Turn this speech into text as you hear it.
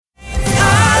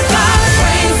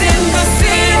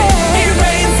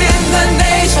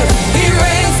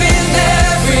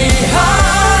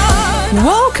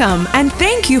Welcome and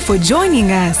thank you for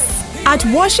joining us. At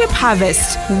Worship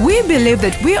Harvest, we believe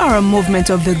that we are a movement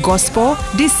of the gospel,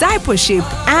 discipleship,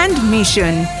 and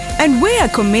mission. And we are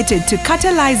committed to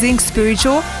catalyzing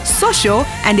spiritual, social,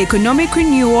 and economic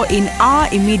renewal in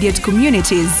our immediate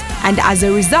communities, and as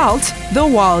a result, the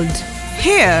world.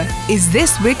 Here is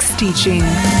this week's teaching.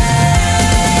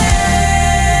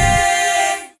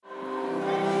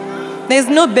 There's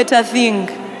no better thing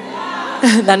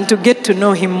than to get to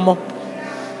know Him more.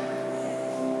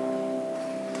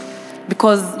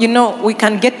 Because, we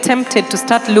can get tempted to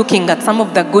start looking at some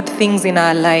of the good things in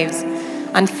our lives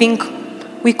and think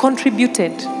we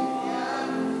contributed.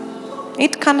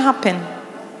 It can happen.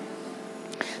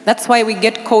 That's why we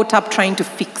get caught up trying to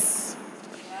fix,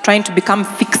 trying to become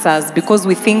fixers because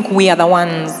we think we are the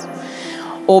ones,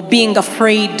 or being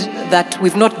afraid that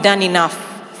we've not done enough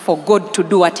for God to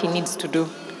do what He needs to do.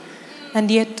 And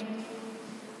yet,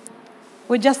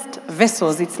 we're just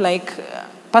vessels. It's like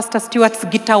Pastor Stuart's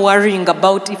guitar worrying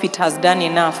about if it has done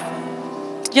enough.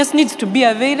 It just needs to be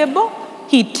available.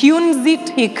 He tunes it,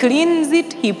 he cleans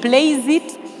it, he plays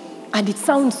it, and it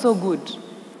sounds so good.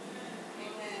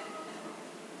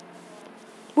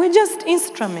 We're just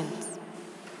instruments.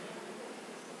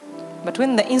 But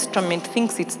when the instrument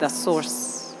thinks it's the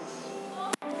source,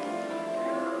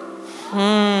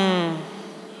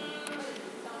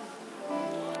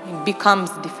 it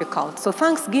becomes difficult. So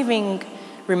Thanksgiving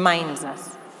reminds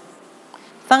us.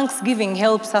 Thanksgiving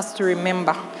helps us to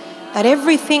remember that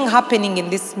everything happening in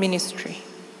this ministry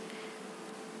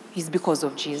is because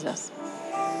of Jesus.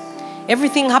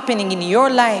 Everything happening in your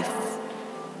life,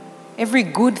 every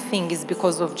good thing is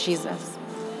because of Jesus.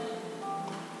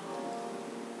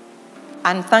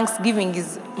 And Thanksgiving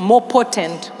is more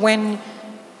potent when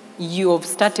you have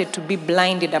started to be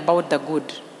blinded about the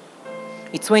good.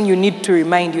 It's when you need to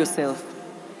remind yourself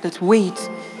that, wait,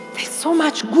 there's so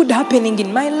much good happening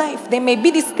in my life. There may be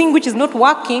this thing which is not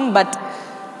working, but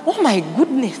oh my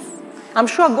goodness, I'm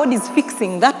sure God is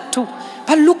fixing that too.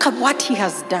 But look at what He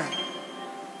has done.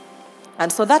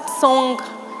 And so that song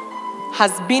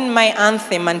has been my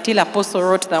anthem until Apostle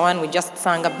wrote the one we just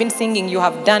sang. I've been singing You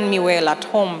Have Done Me Well at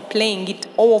home, playing it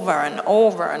over and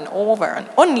over and over, and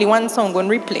only one song on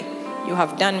replay. You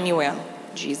have done me well,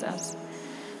 Jesus.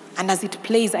 And as it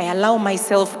plays, I allow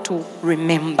myself to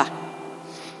remember.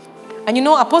 And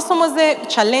Apostle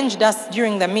Mose challenged us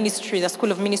during the ministry, the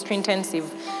School of Ministry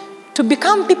Intensive, to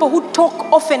become people who talk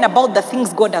often about the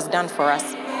things God has done for us.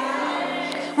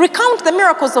 Recount the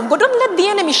miracles of God. Don't let the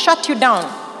enemy shut you down.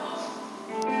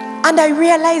 And I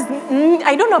realized,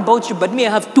 I don't know about you, but me,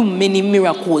 I have too many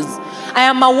miracles. I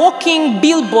am a walking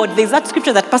billboard. There's that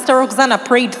scripture that Pastor Roxana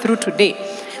prayed through today,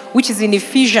 which is in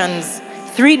Ephesians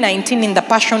 3:19 in the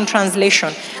Passion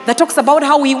Translation, that talks about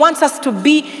how He wants us to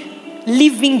be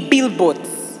living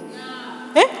billboards.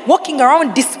 Walking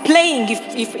around displaying,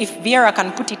 if Vera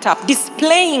can put it up,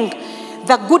 displaying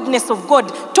the goodness of God,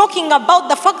 talking about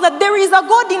the fact that there is a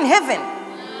God in heaven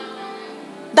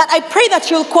that I pray that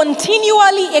you'll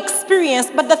continually experience,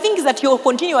 but the thing is that you're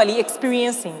continually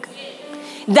experiencing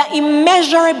the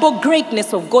immeasurable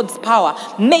greatness of God's power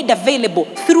made available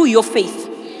through your faith.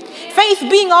 Faith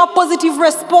being our positive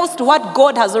response to what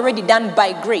God has already done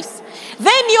by grace.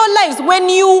 Then your lives, when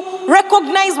you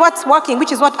recognize what's working,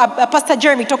 which is what Pastor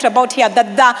Jeremy talked about here,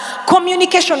 that the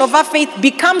communication of our faith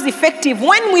becomes effective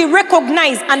when we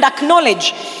recognize and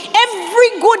acknowledge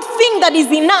every good thing that is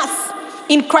in us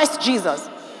in Christ Jesus.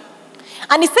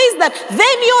 And He says that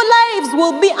then your lives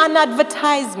will be an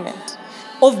advertisement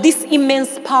of this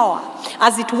immense power.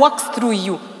 As it works through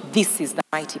you, this is the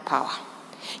mighty power.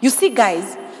 You see,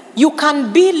 guys, you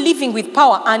can be living with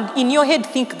power and in your head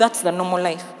think that's the normal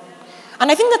life. And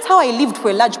I think that's how I lived for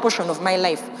a large portion of my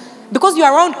life. Because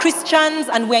you're around Christians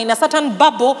and we're in a certain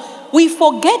bubble, we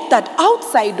forget that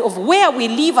outside of where we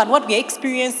live and what we're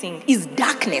experiencing is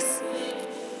darkness,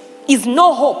 is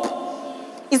no hope,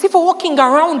 is people walking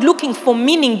around looking for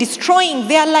meaning, destroying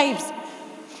their lives.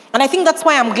 And I think that's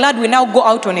why I'm glad we now go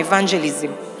out on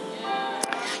evangelism.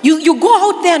 You go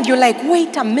out there and you're like,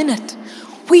 wait a minute,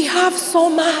 we have so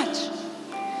much.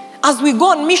 As we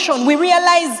go on mission, we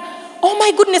realize, oh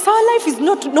my goodness, our life is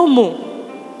not normal.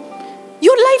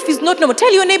 Your life is not normal.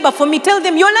 Tell your neighbor for me, tell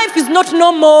them your life is not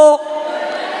normal.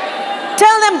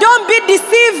 Tell them don't be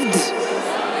deceived.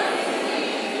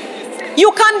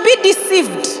 You can be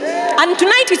deceived. And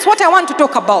tonight it's what I want to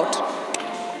talk about.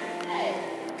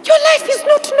 Your life is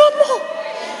not normal.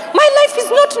 My life is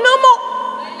not normal.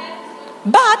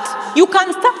 But you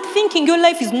can start thinking your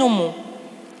life is normal.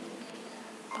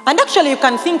 And actually you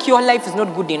can think your life is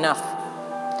not good enough.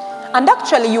 And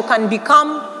actually you can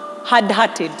become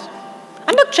hard-hearted.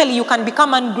 And actually, you can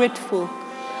become ungrateful.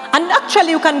 And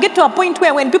actually, you can get to a point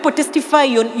where when people testify,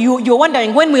 you're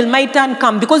wondering, when will my turn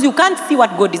come? Because you can't see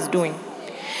what God is doing.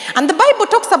 And the Bible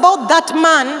talks about that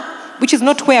man, which is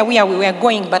not where we were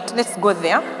going, but let's go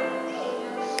there.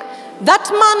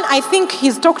 That man, I think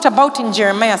he's talked about in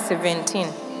Jeremiah 17.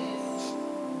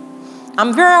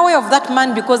 I'm very aware of that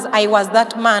man because I was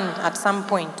that man at some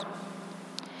point.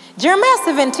 Jeremiah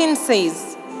 17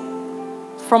 says,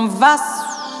 from verse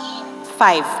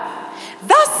 5,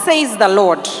 thus says the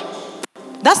Lord.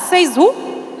 Thus says who?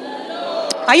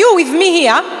 Are you with me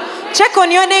here? Check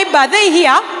on your neighbor. Are they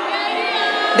here?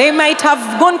 They might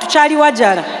have gone to Charlie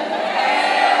Wajara.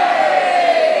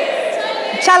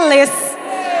 Charles.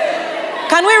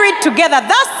 Can we read together?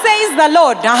 Thus says the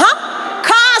Lord.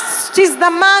 Cursed is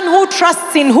the man who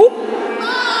trusts in who?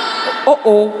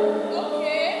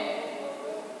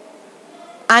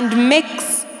 And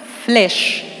makes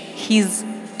flesh his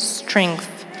strength.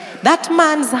 That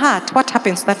man's heart, what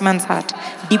happens to that man's heart?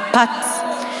 Departs.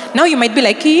 Now you might be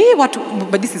like, what?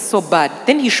 But this is so bad.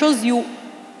 Then he shows you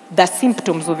the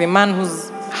symptoms of a man whose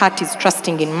heart is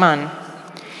trusting in man.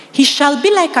 He shall be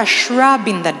like a shrub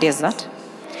in the desert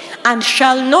and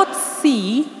shall not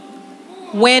see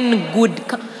when good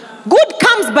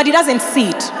comes, but he doesn't see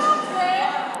it.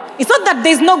 It's not that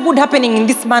there's no good happening in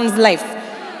this man's life.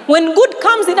 When good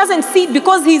comes, he doesn't see it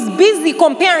because he's busy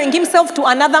comparing himself to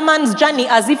another man's journey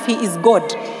as if he is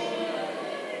God.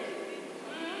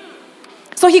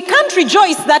 So he can't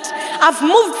rejoice that I've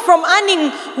moved from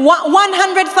earning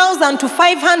 100,000 to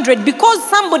 500 because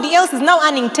somebody else is now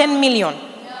earning 10 million.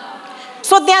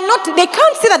 So they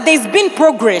can't see that there's been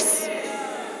progress.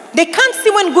 They can't see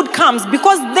when good comes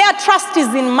because their trust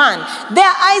is in man. Their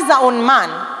eyes are on man.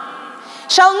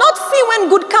 Shall not see when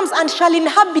good comes and shall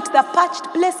inhabit the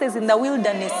parched places in the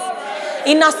wilderness.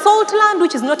 In a salt land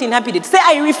which is not inhabited. Say,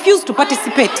 I refuse to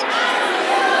participate.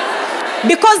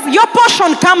 Because your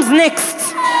portion comes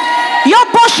next. Your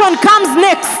portion comes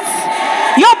next.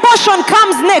 Your portion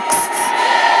comes next.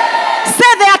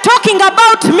 Say, they are talking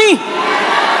about me.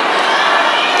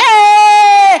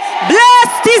 Hey,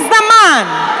 blessed is the man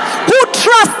who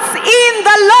trusts in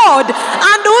the Lord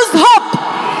and whose hope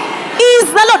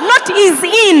is the Lord, not is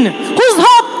in, whose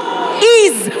hope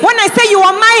is. When I say you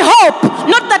are my hope,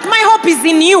 not that my hope is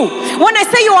in you. When I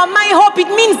say you are my hope, it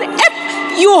means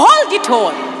you hold it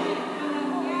all.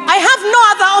 I have no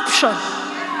other option.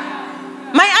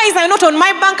 My eyes are not on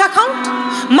my bank account.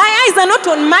 My eyes are not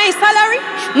on my salary.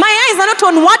 My eyes are not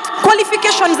on what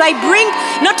qualifications I bring,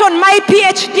 not on my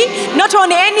PhD, not on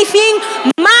anything.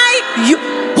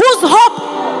 Whose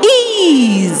hope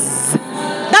is.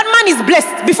 That man is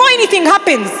blessed. Before anything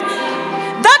happens,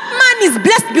 that man is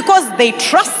blessed because they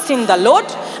trust in the Lord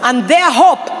and their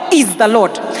hope is the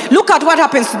Lord. Look at what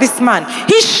happens to this man.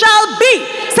 He shall be.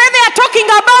 Say, they are talking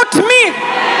about me.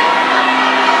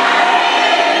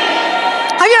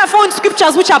 Have you ever found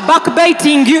scriptures which are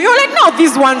backbiting you? You're like, no,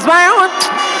 these ones.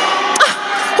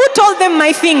 Who told them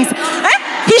my things?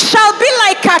 He shall be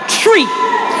like a tree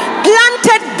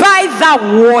planted by the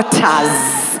waters,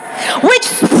 which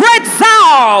spreads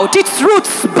out its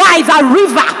roots by the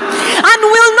river and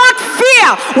will not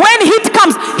fear when heat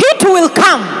comes. Heat will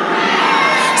come.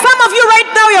 Some of you right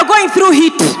now, you're going through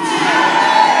heat.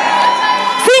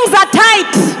 Things are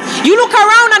tight. You look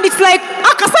around and it's like,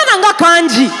 akasananga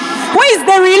kanji. Where is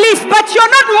the relief? But you're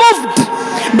not moved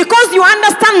because you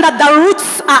understand that the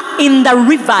roots are in the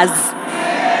rivers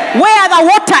where the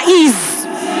water is.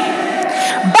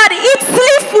 But its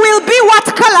leaf will be what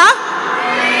color?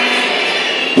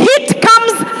 Heat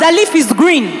comes, the leaf is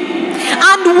green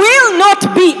and will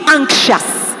not be anxious.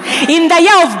 In the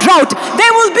year of drought, they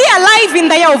will be alive in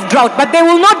the year of drought, but they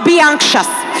will not be anxious.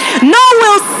 Nor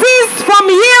will cease from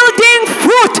yielding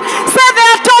fruit. Say, they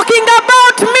are talking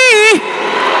about me.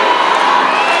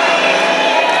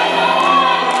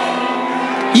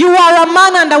 You are a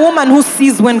man and a woman who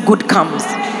sees when good comes.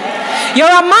 You're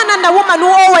a man and a woman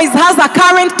who always has a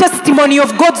current testimony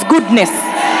of God's goodness.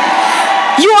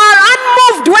 You are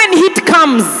unmoved when heat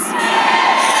comes.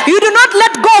 You do not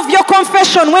let go of your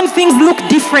confession when things look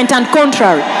different and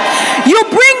contrary. You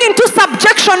bring into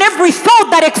subjection every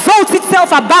thought that exalts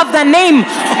itself above the name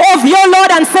of your Lord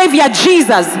and Savior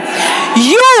Jesus.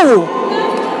 You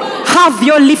have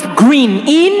your leaf green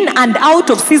in and out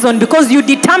of season because you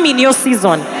determine your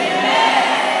season.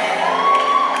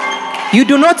 You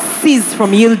do not cease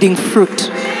from yielding fruit.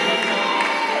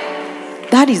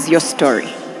 That is your story.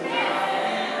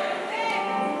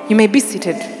 You may be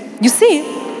seated. You see,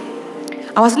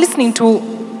 I was listening to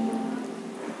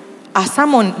a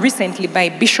sermon recently by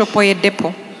Bishop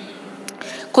Oyedepo.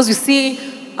 Because you see,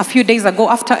 a few days ago,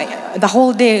 after the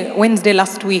whole day, Wednesday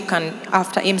last week, and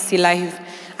after MC Live,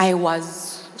 I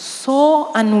was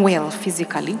so unwell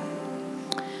physically.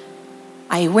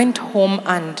 I went home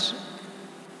and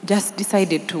just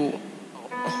decided to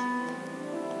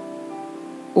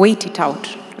wait it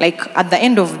out. Like at the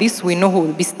end of this, we know who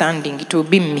will be standing. It will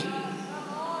be me.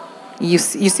 You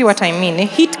see what I mean?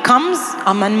 Heat comes,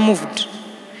 I'm unmoved.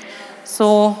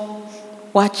 So,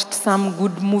 watched some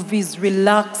good movies,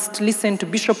 relaxed, listened to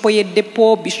Bishop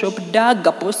Oyedepo, Bishop Dag,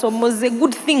 Apostle Mose,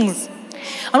 good things.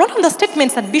 And one of the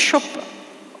statements that Bishop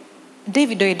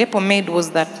David Oyedepo made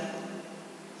was that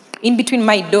in between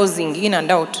my dozing in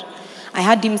and out, I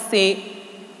heard him say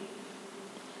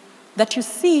that you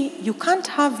see, you can't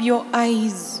have your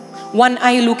eyes, one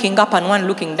eye looking up and one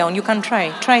looking down. You can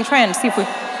try and see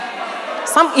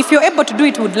if you're able to do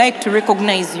it, would like to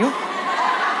recognize you.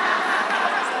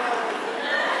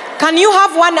 Can you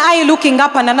have one eye looking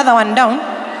up and another one down?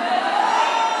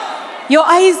 Your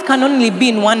eyes can only be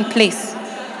in one place.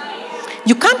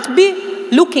 You can't be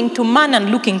looking to man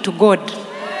and looking to God.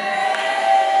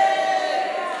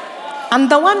 And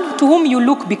the one to whom you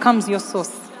look becomes your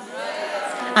source.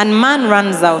 And man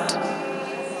runs out.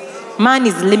 Man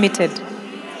is limited.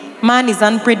 Man is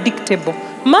unpredictable.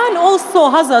 Man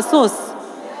also has a source.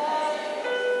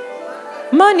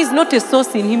 Man is not a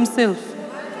source in himself.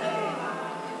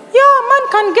 Yeah, man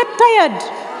can get tired.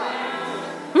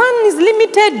 Man is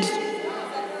limited.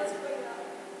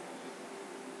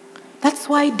 That's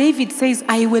why David says,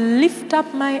 I will lift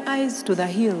up my eyes to the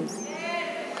hills.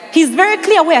 He's very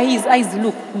clear where his eyes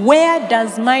look. Where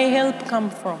does my help come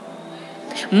from?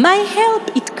 My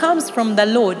help, it comes from the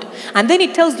Lord. And then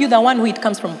it tells you the one who it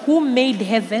comes from, who made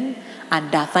heaven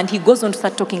and earth. And he goes on to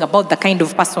start talking about the kind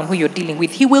of person who you're dealing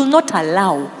with. He will not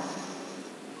allow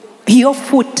your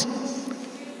foot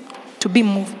to be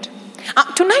moved.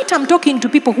 Tonight I'm talking to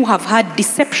people who have had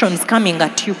deceptions coming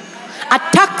at you.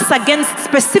 Attacks against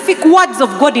specific words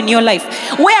of God in your life.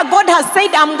 Where God has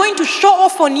said, I'm going to show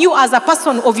off on you as a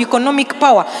person of economic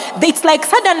power. It's like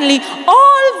suddenly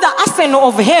all the arsenal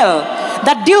of hell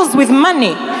that deals with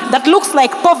money, that looks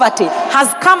like poverty,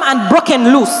 has come and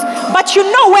broken loose. But you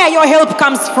know where your help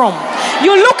comes from.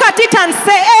 You look at it and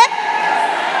say,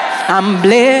 I'm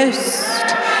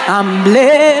blessed, I'm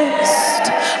blessed,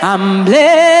 I'm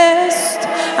blessed,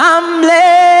 I'm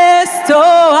blessed,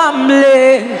 oh, I'm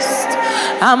blessed.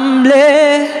 I'm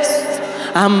blessed,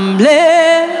 I'm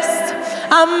blessed,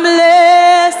 I'm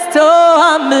blessed, oh,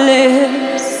 I'm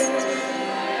blessed.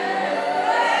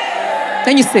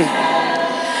 Then you say,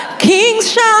 kings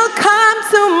shall come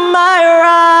to my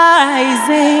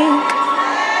rising.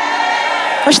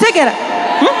 Let's take it.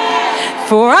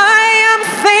 For I am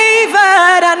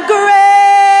favored and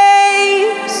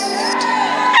graced.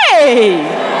 Hey!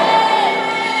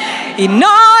 In all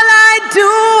I do,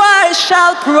 I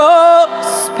shall prosper.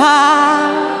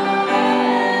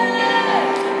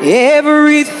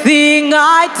 Everything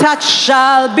I touch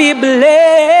shall be blessed.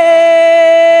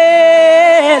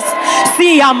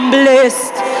 See, I'm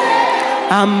blessed.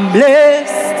 I'm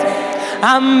blessed.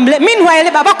 I'm blessed.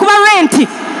 Meanwhile, Baba Kuba rent.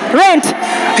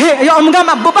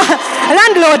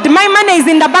 Landlord, my money is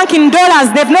in the bank in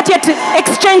dollars. They've not yet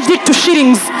exchanged it to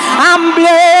shillings. I'm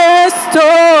blessed.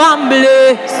 Oh, I'm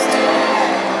blessed.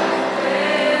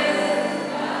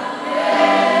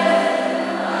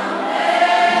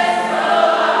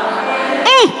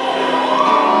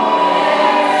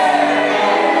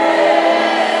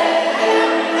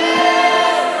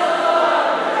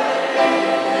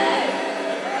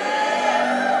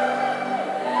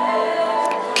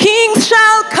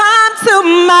 Shall come to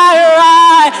my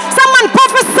right. Someone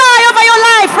prophesy over your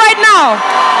life right now.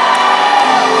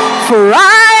 For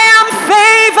I am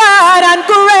favored and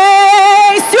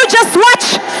grace. You just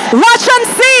watch and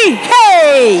see.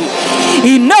 Hey,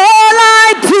 in all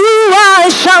I do, I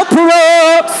shall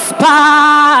prosper.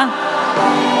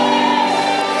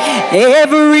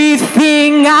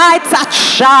 Everything I touch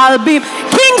shall be.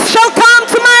 Kings shall come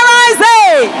to my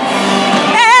rising.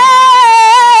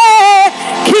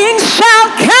 Kings shall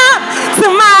come to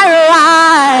my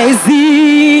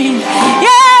rising.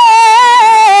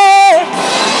 Yeah.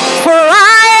 For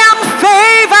I am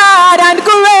favored and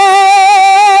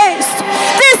graced.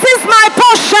 This is my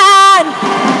portion.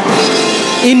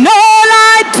 In all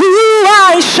I do,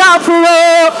 I shall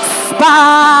prosper.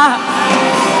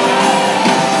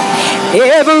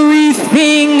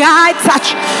 Everything I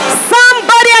touch.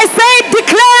 Somebody, I say,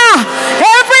 declare.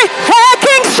 Every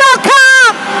king shall come.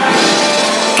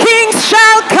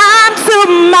 Shall come to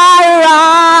my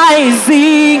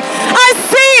rising. I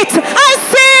see it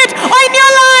in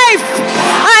your life.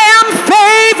 I am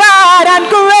favored and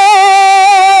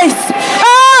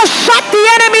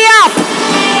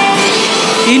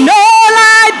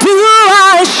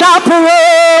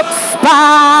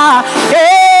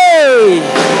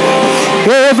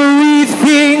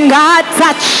I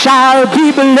touch shall be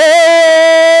blessed.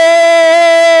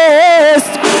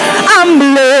 I'm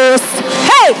blessed.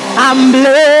 Hey, I'm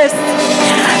blessed.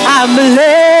 I'm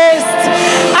blessed.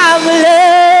 I'm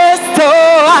blessed.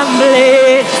 Oh, I'm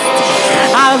blessed.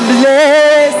 I'm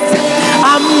blessed.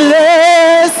 I'm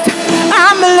blessed.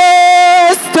 I'm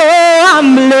blessed. Oh,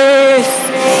 I'm blessed.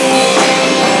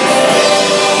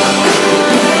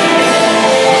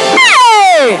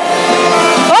 Hey!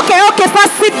 Okay,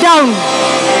 first sit down.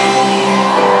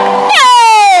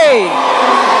 Hey!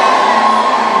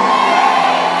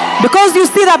 Because you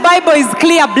see the Bible is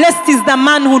clear, blessed is the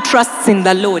man who trusts in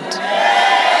the Lord.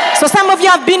 So some of you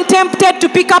have been tempted to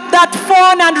pick up that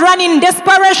phone and run in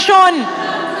desperation.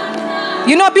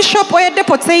 You know, Bishop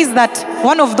Oyedepo says that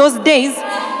one of those days,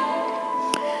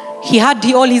 he had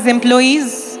all his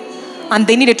employees and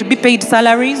they needed to be paid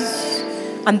salaries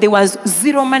and there was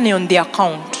zero money on the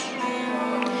account.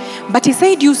 But he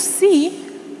said, you see,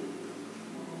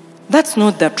 that's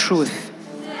not the truth.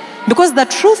 Because the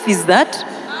truth is that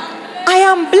I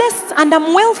am blessed and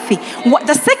I'm wealthy.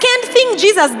 The second thing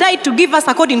Jesus died to give us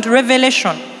according to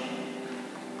Revelation,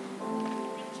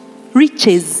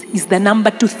 riches is the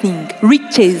number 2 thing.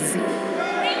 Riches.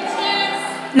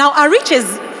 Now, are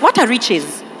riches, what are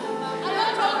riches?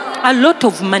 A lot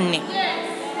of money.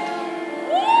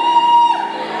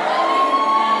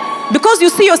 Because you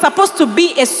see, you're supposed to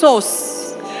be a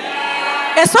source.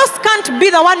 A source can't be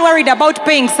the one worried about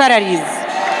paying salaries.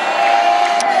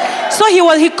 So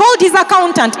he called his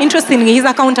accountant. Interestingly, his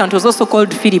accountant was also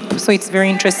called Philip. So it's very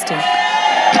interesting.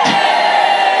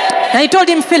 And he told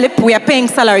him, Philip, we are paying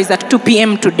salaries at 2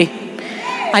 p.m. today.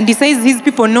 And he says his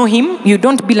people know him. You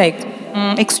don't be like,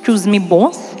 excuse me,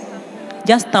 boss.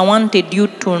 Just I wanted you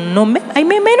to know me. I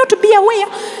may not be aware.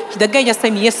 The guy just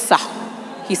said, yes, sir.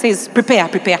 He says, prepare.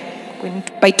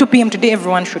 By 2 p.m. today,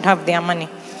 everyone should have their money.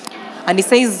 And he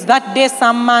says that day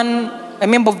a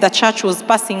member of the church was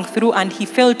passing through and he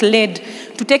felt led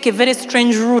to take a very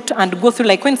strange route and go through,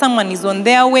 like when someone is on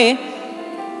their way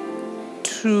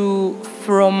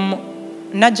from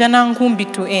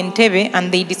Najanangumbi to Entebbe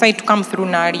and they decide to come through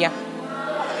Naria.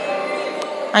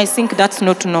 I think that's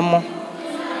not normal.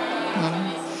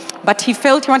 But he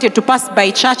felt he wanted to pass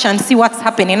by church and see what's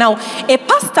happening. Now, a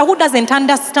pastor who doesn't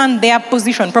understand their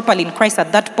position properly in Christ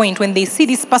at that point, when they see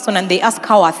this person and they ask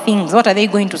how are things, what are they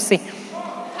going to say?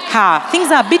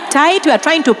 Things are a bit tight, we are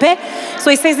trying to pay.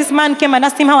 So he says this man came and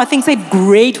asked him how are things. He said,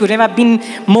 great, we've never been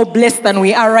more blessed than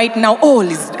we are right now. All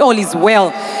is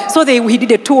well. So he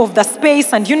did a tour of the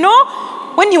space. And you know,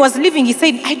 when he was leaving, he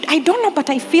said, I don't know, but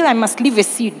I feel I must leave a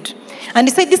seed. And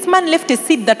he said this man left a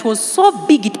seed that was so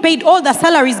big, it paid all the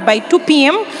salaries by 2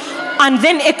 p.m. and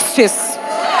then excess.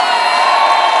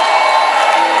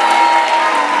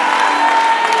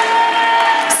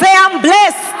 Say, I'm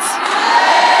blessed.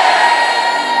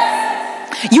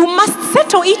 You must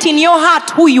settle it in your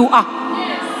heart who you are.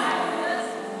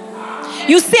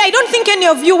 You see, I don't think any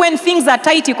of you, when things are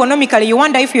tight economically, you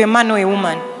wonder if you're a man or a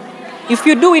woman. If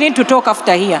you do, we need to talk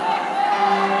after here.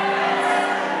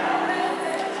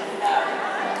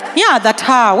 Yeah, that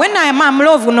when I am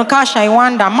love Nukasha, I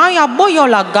wonder, am I a boy or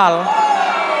a girl?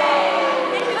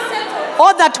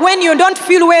 Or that when you don't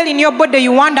feel well in your body,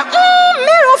 you wonder,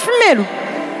 male or female?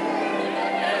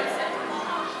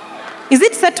 Is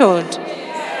it settled?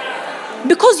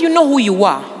 Because you know who you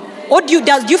are. Or do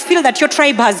you feel that your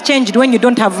tribe has changed when you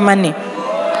don't have money?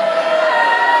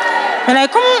 And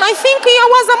like, I think I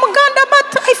was a Muganda,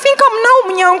 but I think I'm now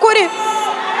Munyankore.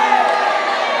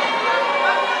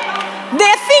 There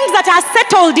are things that are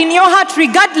settled in your heart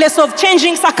regardless of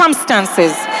changing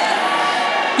circumstances.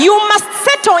 You must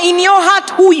settle in your heart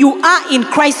who you are in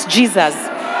Christ Jesus.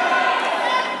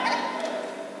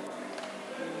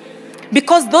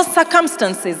 Because those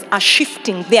circumstances are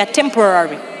shifting, they are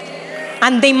temporary.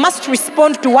 And they must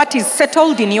respond to what is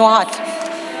settled in your heart.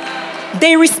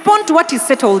 They respond to what is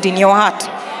settled in your heart.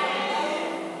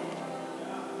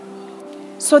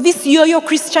 So this yo-yo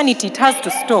Christianity, it has to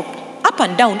stop. Up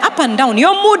and down, up and down.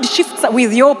 Your mood shifts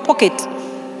with your pocket.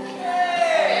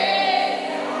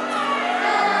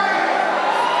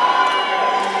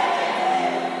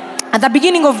 At the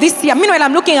beginning of this year, meanwhile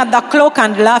I'm looking at the clock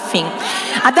and laughing.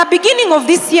 At the beginning of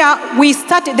this year,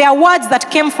 there are words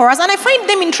that came for us, and I find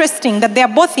them interesting that they are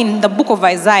both in the book of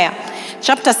Isaiah,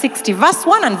 chapter 60, verse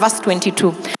 1 and verse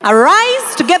 22.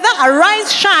 Arise together,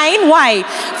 arise, shine. Why?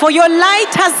 For your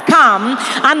light has come,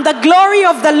 and the glory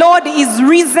of the Lord is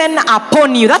risen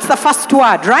upon you. That's the first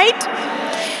word, right?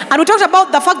 And we talked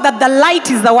about the fact that the light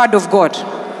is the word of God.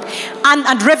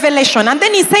 And revelation. And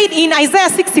then he said in Isaiah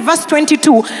 60 verse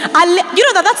 22, you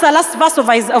know that's the last verse of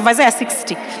Isaiah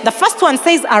 60. The first one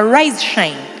says, arise,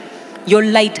 shine. Your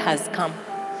light has come.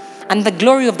 And the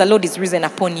glory of the Lord is risen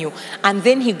upon you. And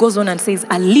then he goes on and says,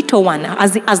 a little one,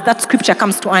 as that scripture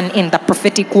comes to an end, the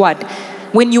prophetic word,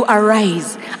 when you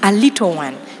arise, a little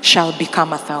one shall become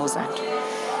 1,000.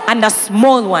 And a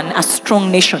small one, a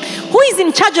strong nation. Who is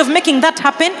in charge of making that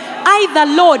happen? I, the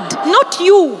Lord, not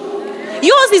you.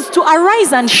 Yours is to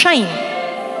arise and shine.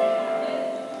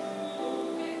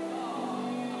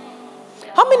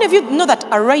 How many of you know that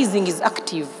arising is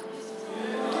active?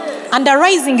 And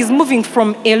arising is moving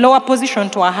from a lower position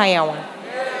to a higher one.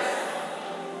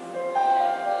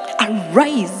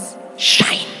 Arise,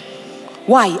 shine.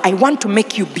 Why? I want to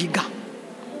make you bigger.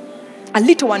 A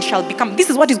little one shall become. This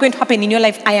is what is going to happen in your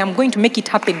life. I am going to make it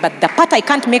happen. But the part I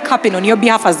can't make happen on your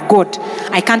behalf as God,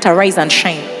 I can't arise and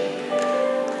shine.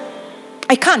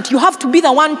 I can't. You have to be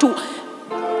the one to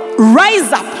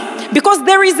rise up. Because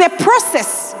there is a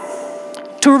process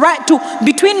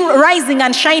between rising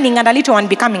and shining and a little one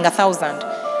becoming 1,000.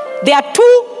 There are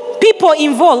two people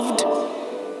involved.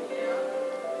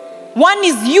 One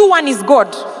is you, one is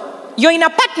God. You're in a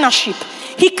partnership.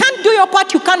 He can't do your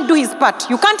part, you can't do his part.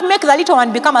 You can't make the little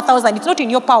one become 1,000. It's not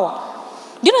in your power.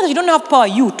 Do you know that you don't have power,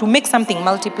 to make something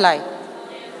multiply?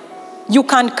 You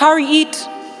can carry it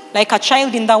like a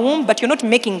child in the womb, but you're not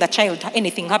making the child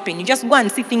anything happen. You just go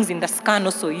and see things in the scan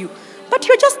also you. But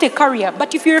you're just a carrier.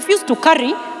 But if you refuse to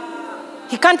carry,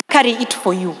 he can't carry it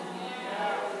for you.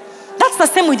 That's the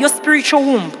same with your spiritual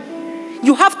womb.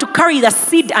 You have to carry the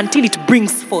seed until it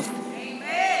brings forth.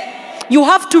 You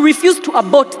have to refuse to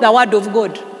abort the word of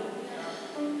God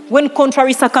when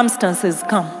contrary circumstances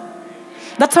come.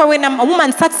 That's why when a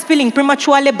woman starts feeling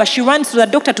premature labor, she runs to the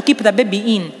doctor to keep the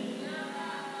baby in.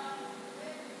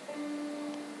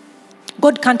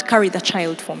 God can't carry the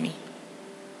child for me.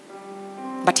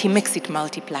 But he makes it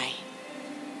multiply.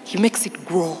 He makes it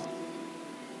grow.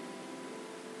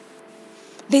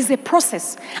 There's a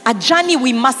process, a journey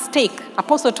we must take.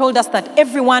 Apostle told us that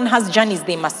everyone has journeys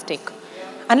they must take.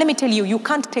 And let me tell you, you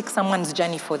can't take someone's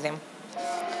journey for them.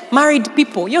 Married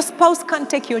people, your spouse can't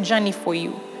take your journey for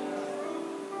you.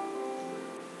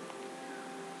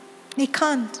 They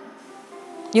can't.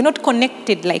 You're not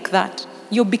connected like that.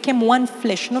 You became one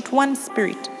flesh, not one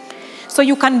spirit. So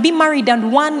you can be married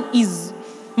and one is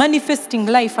manifesting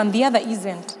life and the other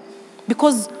isn't.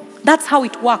 Because that's how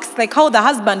it works. Like how the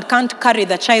husband can't carry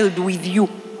the child with you.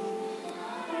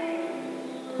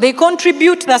 They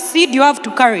contribute the seed, you have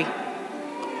to carry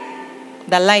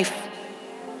the life.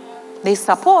 They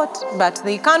support, but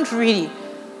they can't really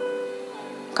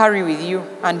carry with you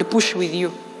and push with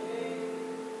you.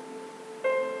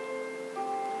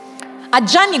 A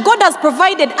journey. God has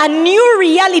provided a new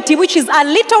reality, which is a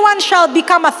little one shall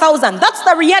become 1,000. That's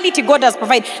the reality God has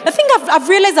provided. The thing I've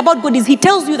realized about God is he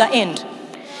tells you the end.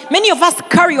 Many of us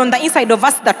carry on the inside of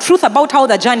us the truth about how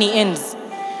the journey ends.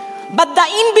 But the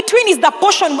in-between is the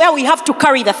portion where we have to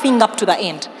carry the thing up to the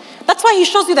end. That's why he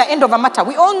shows you the end of a matter.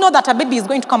 We all know that a baby is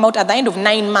going to come out at the end of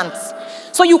 9 months.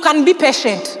 So you can be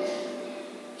patient.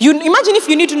 You imagine if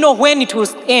you need to know when it will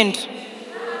end.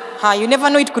 You never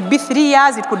know. It could be 3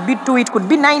 years, it could be 2, it could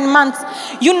be 9 months.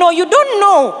 You don't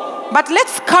know. But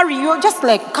let's carry. You're just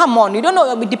like, come on. You don't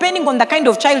know. Depending on the kind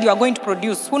of child you are going to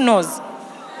produce, who knows?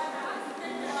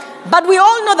 But we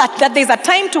all know that there's a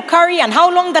time to carry and how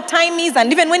long the time is.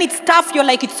 And even when it's tough, you're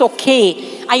like, it's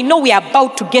okay. I know we are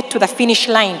about to get to the finish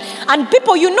line. And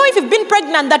people, if you've been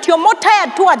pregnant, that you're more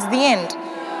tired towards the end.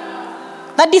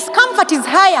 The discomfort is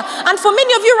higher. And for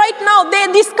many of you right now,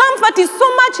 the discomfort is so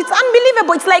much, it's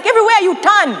unbelievable. It's like everywhere you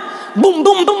turn, boom,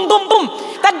 boom, boom, boom, boom.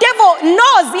 The devil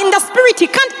knows in the spirit, he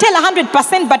can't tell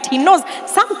 100%, but he knows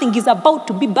something is about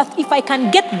to be birthed if I can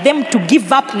get them to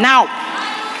give up now.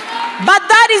 But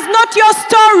that is not your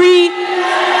story.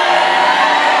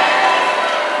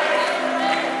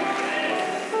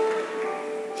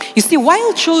 You see,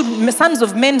 while sons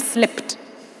of men slept,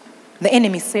 the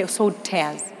enemy sowed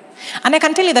tares. And I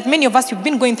can tell you that many of us, you've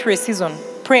been going through a season.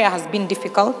 Prayer has been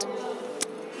difficult.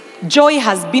 Joy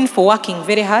has been for working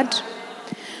very hard.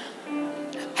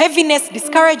 Heaviness,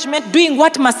 discouragement, doing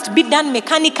what must be done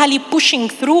mechanically, pushing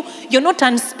through. You're not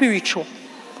unspiritual.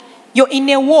 You're in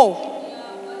a war.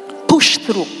 Push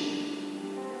through.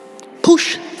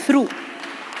 Push through.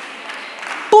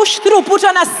 Push through. Put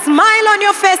on a smile on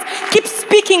your face. Keep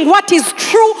speaking what is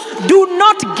true. Do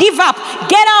not give up.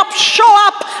 Get up, show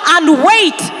up, and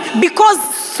wait.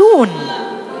 Because soon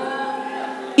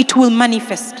it will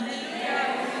manifest.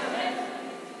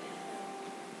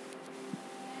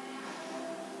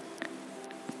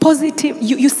 Positive.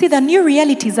 You see, the new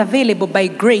reality is available by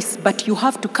grace, but you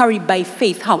have to carry by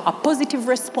faith. How? A positive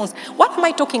response. What am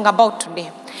I talking about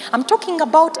today? I'm talking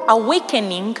about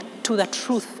awakening to the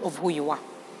truth of who you are.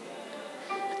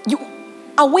 You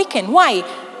awaken. Why?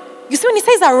 You see, when he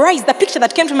says arise, the picture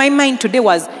that came to my mind today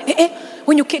was,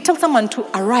 when you tell someone to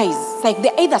arise, it's like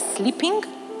they're either sleeping,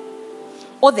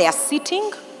 or they are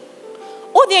sitting,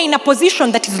 or they are in a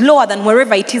position that is lower than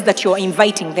wherever it is that you're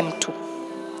inviting them to.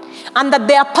 And that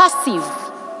they are passive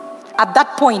at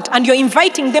that point, and you're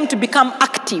inviting them to become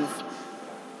active.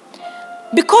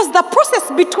 Because the process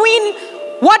between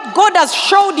what God has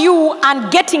showed you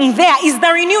and getting there is the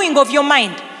renewing of your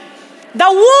mind. The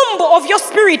womb of your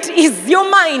spirit is your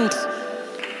mind.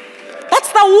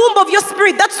 That's the womb of your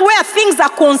spirit. That's where things are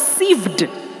conceived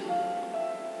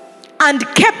and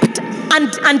kept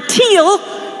until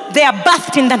they are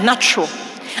birthed in the natural.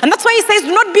 And that's why he says,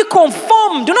 do not be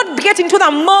conformed. Do not get into the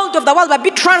mold of the world, but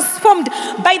be transformed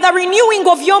by the renewing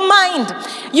of your mind.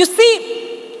 You see,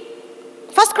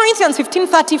 1 Corinthians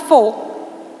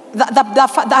 15:34,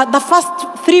 the first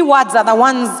three words are the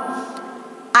ones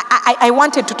I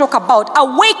wanted to talk about.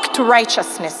 Awake to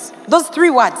righteousness. Those three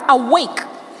words, awake.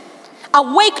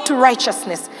 Awake to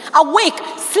righteousness. Awake.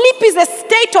 Sleep is a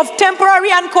state of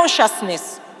temporary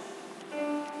unconsciousness.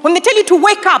 When they tell you to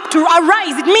wake up, to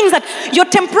arise, it means that you're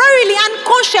temporarily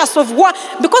unconscious of what,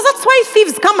 because that's why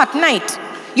thieves come at night.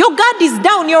 Your guard is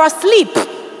down, you're asleep.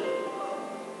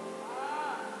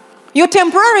 You're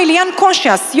temporarily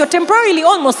unconscious. You're temporarily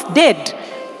almost dead.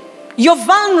 You're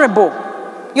vulnerable.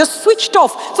 You're switched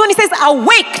off. So when he says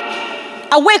awake,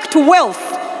 awake to wealth,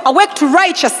 awake to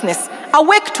righteousness,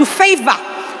 awake to favor,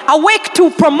 awake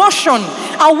to promotion,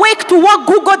 awake to what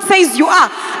God says you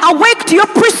are, awake to your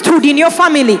priesthood in your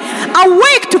family,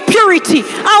 awake to purity,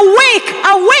 awake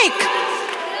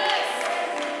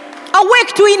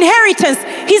to inheritance.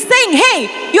 He's saying, hey,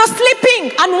 you're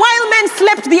sleeping, and while men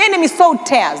slept, the enemy sowed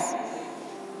tares.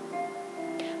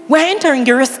 We're entering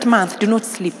a rest month. Do not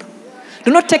sleep.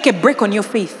 Do not take a break on your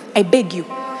faith. I beg you.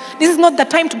 This is not the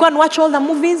time to go and watch all the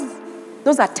movies.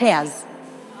 Those are tares.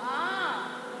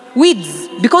 Weeds.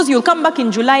 Because you'll come back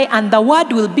in July and the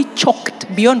word will be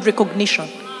choked beyond recognition.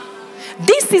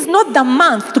 This is not the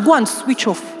month to go and switch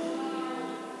off.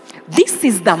 This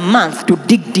is the month to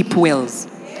dig deep wells.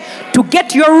 To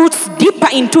get your roots deeper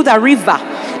into the river.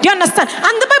 Do you understand?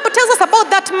 And the Bible tells us about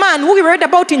that man who we read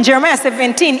about in Jeremiah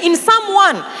 17. In Psalm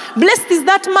 1, blessed is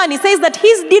that man. He says that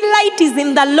his delight is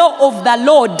in the law of the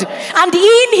Lord. And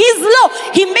in his law,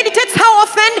 he meditates how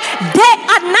often? Day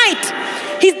and night.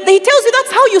 He tells you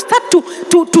that's how you start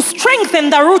to strengthen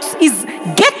the roots, is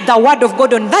get the word of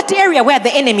God on that area where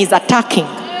the enemy is attacking.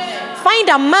 Find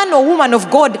a man or woman of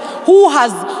God who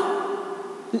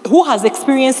has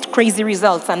experienced crazy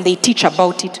results and they teach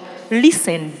about it.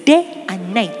 Listen, day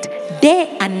and night,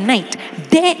 day and night,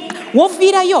 day.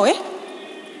 Wovira yo, eh?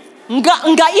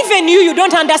 Nga even you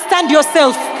don't understand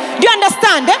yourself. Do you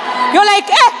understand? You're like,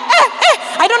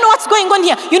 I don't know what's going on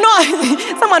here. You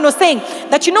know, someone was saying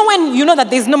that when you know that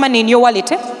there's no money in your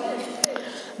wallet,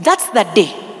 that's the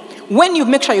day when you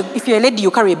make sure if you're a lady,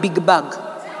 you carry a big bag.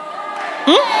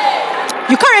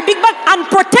 You carry a big bag and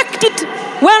protect it,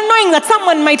 well knowing that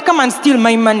someone might come and steal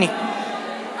my money.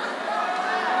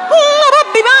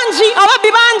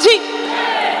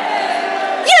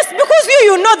 Yes, because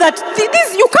you know that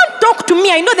this, you can't talk to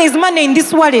me. I know there's money in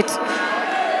this wallet.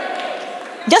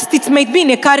 Just it might be in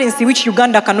a currency which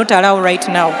Uganda cannot allow right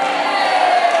now.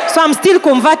 So I'm still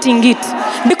converting it.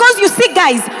 Because you see,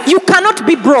 guys, you cannot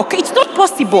be broke. It's not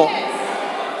possible.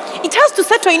 It has to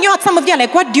settle in your heart. Some of you are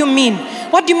like, what do you mean?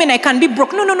 What do you mean I can be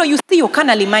broke? No. You see, you're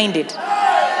carnally minded.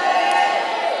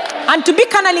 And to be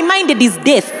carnally minded is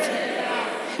death.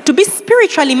 To be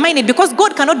spiritually minded, because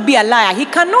God cannot be a liar. He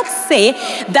cannot say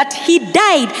that he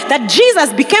died, that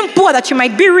Jesus became poor, that you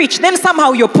might be rich, then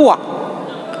somehow you're poor.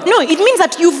 No, it means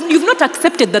that you've not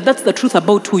accepted that that's the truth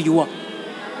about who you are.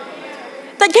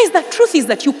 That, guys, the truth is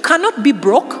that you cannot be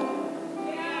broke.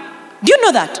 Do you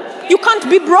know that? You can't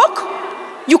be broke.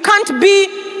 You can't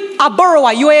be a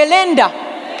borrower. You're a lender.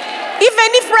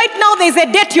 Even if right now there's a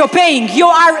debt you're paying, you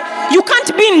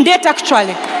can't be in debt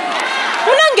actually.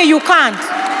 You can't.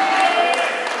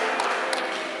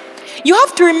 You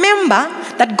have to remember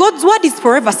that God's word is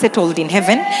forever settled in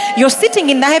heaven. You're sitting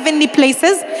in the heavenly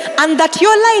places, and that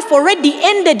your life already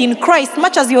ended in Christ,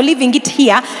 much as you're living it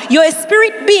here. You're a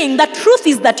spirit being. The truth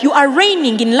is that you are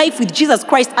reigning in life with Jesus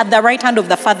Christ at the right hand of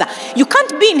the Father. You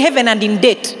can't be in heaven and in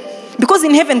debt, because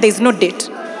in heaven there's no debt.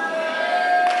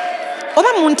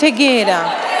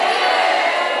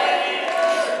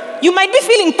 You might be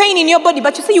feeling pain in your body,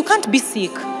 but you say you can't be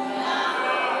sick.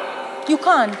 You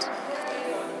can't.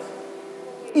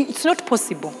 It's not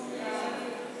possible.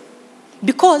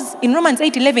 Because in Romans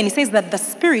 8:11 it says that the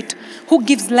Spirit who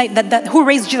gives life, who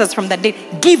raised Jesus from the dead,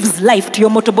 gives life to your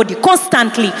mortal body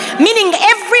constantly. Meaning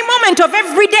every moment of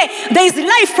every day, there is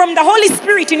life from the Holy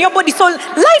Spirit in your body. So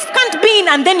life can't be in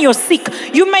and then you're sick.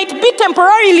 You might be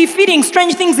temporarily feeding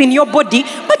strange things in your body,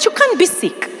 but you can't be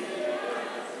sick.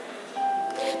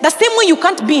 The same way you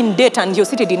can't be in debt and you're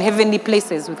seated in heavenly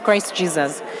places with Christ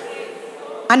Jesus.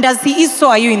 And as He is, so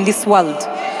are you in this world.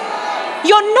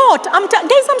 You're not.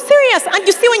 Guys, I'm serious. And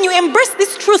you see, when you embrace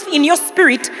this truth in your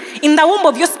spirit, in the womb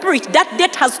of your spirit, that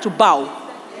debt has to bow.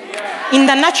 In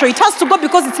the natural, it has to go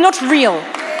because it's not real.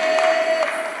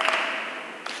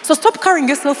 So stop carrying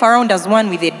yourself around as one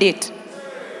with a debt.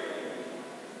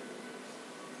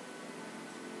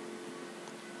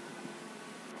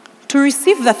 To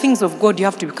receive the things of God, you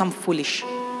have to become foolish.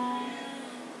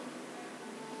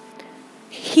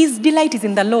 His delight is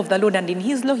in the law of the Lord, and in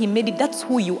His law He made it. That's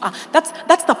who you are. That's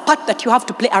the part that you have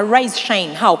to play. Arise,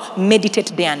 shine. How?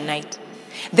 Meditate day and night.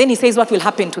 Then He says what will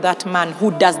happen to that man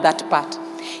who does that part.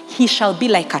 He shall be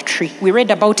like a tree. We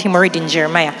read about him already in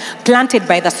Jeremiah. Planted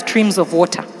by the streams of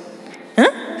water.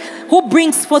 Who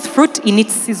brings forth fruit in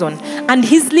its season. And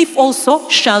his leaf also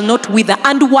shall not wither.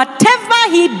 And whatever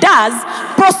he does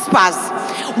prospers.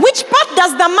 Which part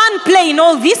does the man play in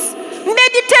all this?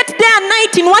 Meditate day and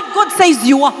night in what God says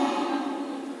you are.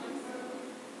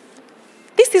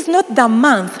 This is not the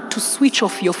month to switch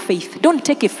off your faith. Don't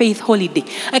take a faith holiday.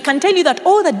 I can tell you that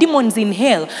all the demons in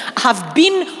hell have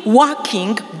been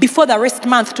working before the rest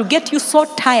month to get you so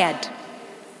tired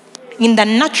in the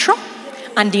natural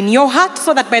and in your heart,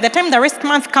 so that by the time the rest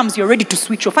month comes, you're ready to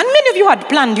switch off. And many of you had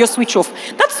planned your switch off.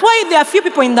 That's why there are few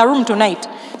people in the room tonight.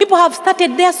 People have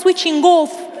started their switching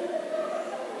off.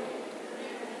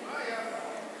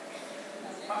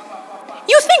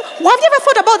 You think, have you ever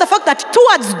thought about the fact that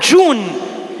towards June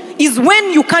is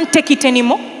when you can't take it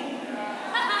anymore?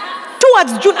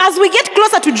 Towards June, as we get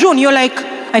closer to June, you're like,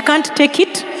 I can't take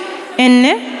it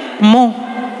anymore.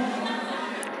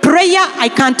 Prayer, I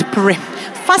can't pray.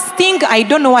 Fasting, I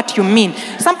don't know what you mean.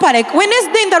 Some part like,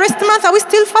 Wednesday in the rest month, are we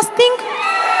still fasting?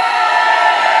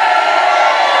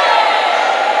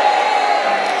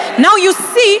 Now you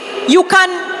see, you can,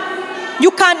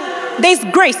 there's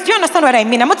grace. Do you understand what I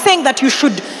mean? I'm not saying that you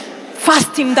should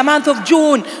fast in the month of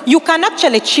June. You can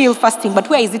actually chill fasting, but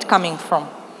where is it coming from?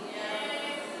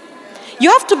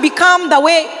 You have to become the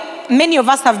way many of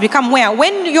us have become, where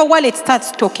when your wallet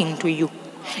starts talking to you,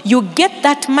 you get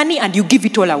that money and you give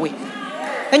it all away.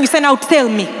 Then you say, now tell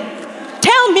me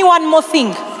one more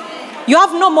thing. You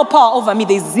have no more power over me.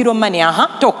 There's zero money.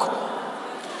 Talk.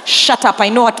 Shut up, I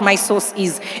know what my source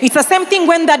is. It's the same thing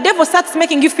when the devil starts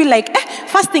making you feel like,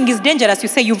 fasting is dangerous. You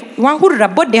say,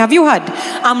 have you heard?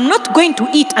 I'm not going to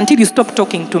eat until you stop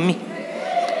talking to me.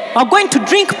 I'm going to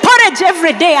drink porridge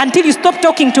every day until you stop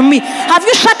talking to me. Have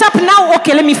you shut up now?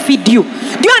 Okay, let me feed you. Do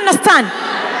you understand?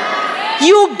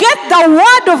 You get the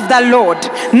word of the Lord,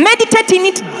 meditate in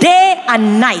it day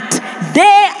and night,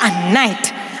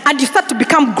 and you start to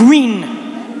become green.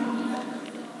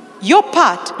 Your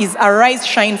part is arise,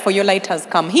 shine, for your light has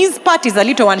come. His part is a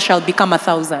little one shall become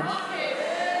 1,000.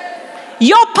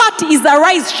 Your part is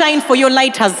arise, shine, for your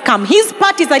light has come. His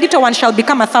part is a little one shall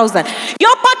become 1,000.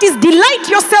 Your part is delight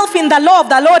yourself in the law of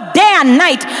the Lord day and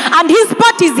night. And his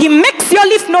part is he makes your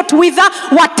leaf not wither.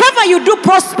 Whatever you do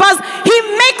prospers. He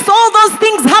makes all those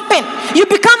things happen. You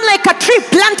become like a tree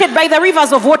planted by the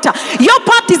rivers of water. Your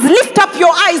part is lift up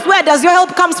your eyes. Where does your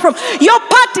help comes from? Your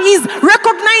part is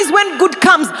recognize when good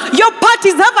comes. Your part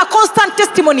is have a constant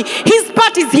testimony. His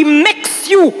part is he makes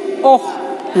you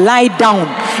lie down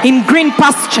in green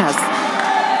pastures.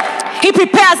 He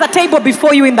prepares a table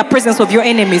before you in the presence of your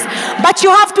enemies. But you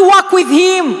have to work with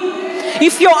him.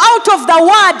 If you're out of the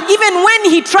word, even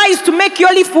when he tries to make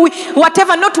your leaf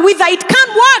whatever not wither, it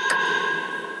can't work.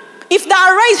 If the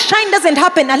arise shine doesn't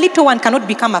happen, a little one cannot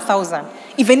become 1,000,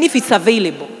 even if it's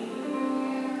available.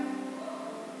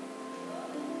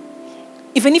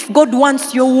 Even if God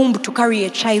wants your womb to carry a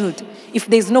child, if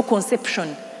there's no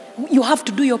conception, you have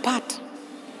to do your part.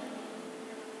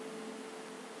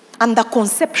 And the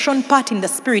conception part in the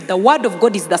spirit, the word of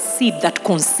God is the seed that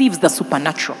conceives the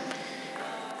supernatural.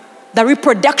 The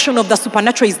reproduction of the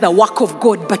supernatural is the work of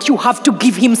God, but you have to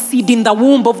give him seed in the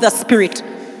womb of the spirit.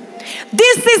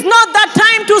 This is not the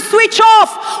time to switch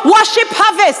off. Worship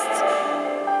harvest.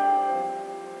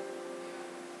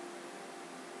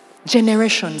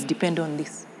 Generations depend on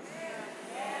this.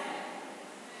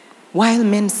 While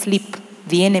men sleep,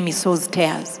 the enemy sows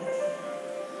tares.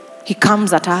 He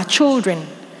comes at our children.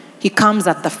 He comes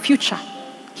at the future.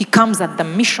 He comes at the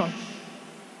mission.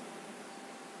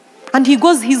 And he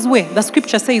goes his way. The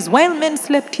scripture says, while men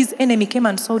slept, his enemy came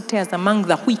and sowed tares among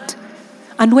the wheat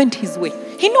and went his way.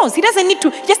 He knows. He doesn't need to.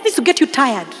 He just needs to get you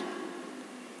tired,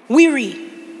 weary,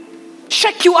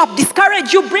 shake you up,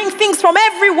 discourage you, bring things from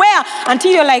everywhere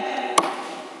until you're like,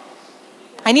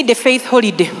 I need a faith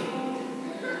holiday.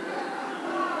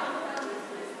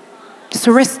 It's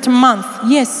a rest month.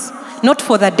 Yes, not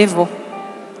for the devil.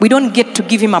 We don't get to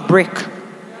give him a break.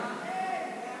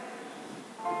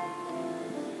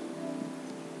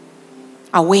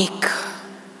 Awake.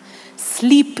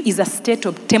 Sleep is a state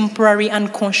of temporary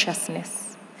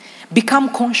unconsciousness. Become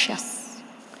conscious.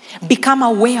 Become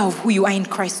aware of who you are in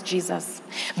Christ Jesus.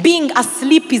 Being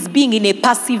asleep is being in a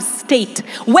passive state.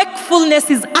 Wakefulness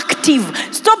is active.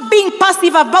 Stop being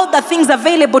passive about the things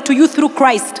available to you through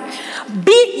Christ.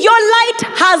 Your light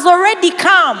has already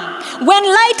come. When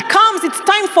light comes, it's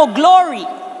time for glory.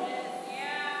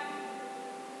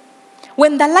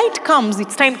 When the light comes,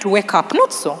 it's time to wake up.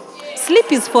 Not so.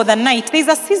 Sleep is for the night. There's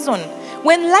a season.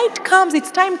 When light comes, it's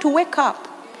time to wake up.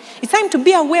 It's time to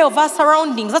be aware of our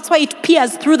surroundings. That's why it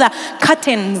peers through the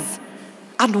curtains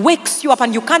and wakes you up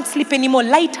and you can't sleep anymore.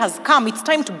 Light has come. It's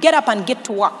time to get up and get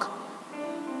to work.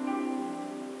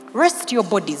 Rest your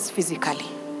bodies physically.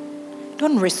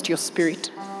 Don't rest your spirit.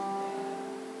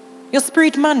 Your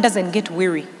spirit man doesn't get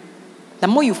weary. The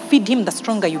more you feed him, the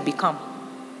stronger you become.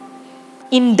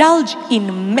 Indulge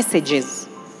in messages.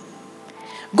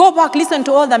 Go back, listen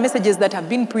to all the messages that have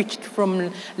been preached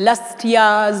from last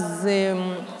year's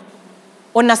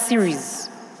honor series.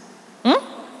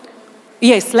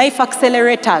 Yes, life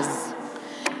accelerators.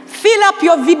 Fill up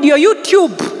your video,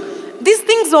 YouTube. These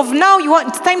things of now,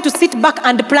 it's time to sit back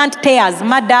and plant tares.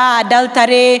 Murder,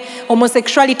 adultery,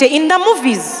 homosexuality in the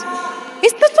movies.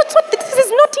 This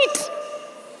is not it.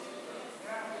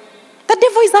 The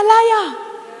devil is a liar.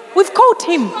 We've caught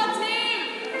him.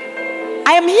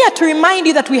 I am here to remind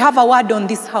you that we have a word on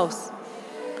this house.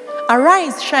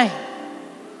 Arise, shine.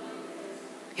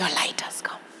 Your light has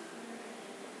come.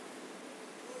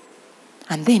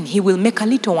 And then he will make a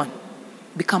little one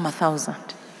become 1,000.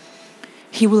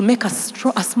 He will make a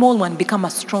small one become a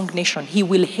strong nation. He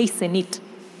will hasten it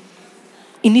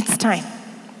in its time.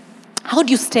 How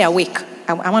do you stay awake?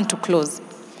 I want to close.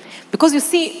 Because you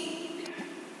see,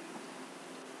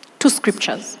 two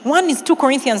scriptures. One is 2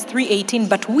 Corinthians 3:18,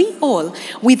 but we all,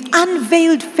 with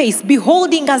unveiled face,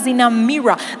 beholding as in a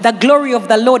mirror the glory of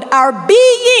the Lord, are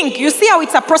being, you see how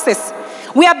it's a process.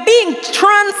 We are being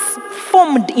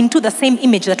transformed into the same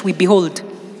image that we behold.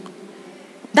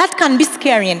 That can be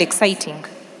scary and exciting.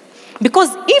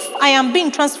 Because if I am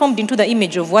being transformed into the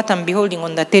image of what I'm beholding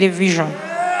on the television,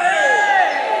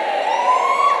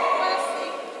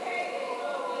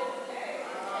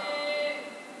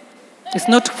 it's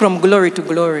not from glory to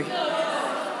glory.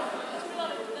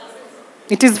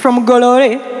 It is from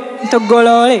glory to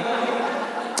glory.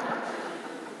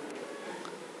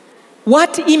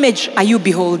 What image are you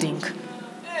beholding?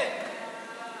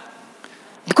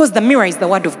 Because the mirror is the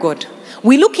word of God.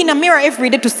 We look in a mirror every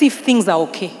day to see if things are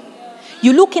okay.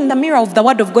 You look in the mirror of the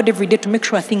word of God every day to make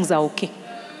sure things are okay.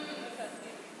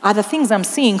 Are the things I'm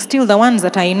seeing still the ones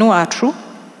that I know are true?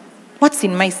 What's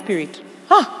in my spirit?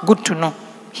 Good to know.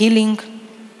 Healing,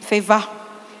 favor,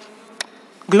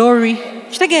 glory.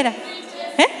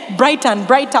 Brighter and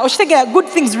brighter. Good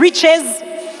things, riches,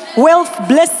 wealth,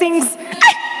 blessings.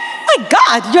 My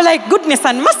God, you're like goodness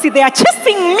and mercy. They are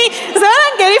chasing me. So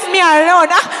I don't leave me alone.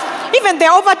 Even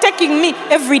they're overtaking me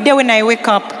every day when I wake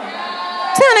up.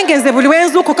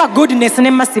 Goodness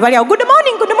and mercy. Good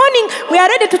morning. We are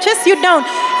ready to chase you down.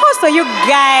 Also, you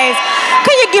guys,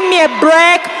 can you give me a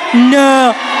break?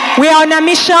 No. We are on a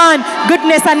mission.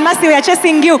 Goodness and mercy, we are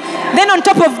chasing you. Then on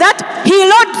top of that, he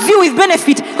loads you with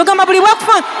benefit. What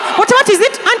is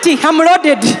it? Auntie, I'm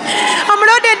loaded.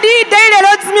 He daily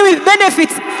loads me with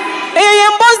benefits.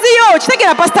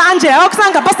 Pastor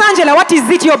Angela, what is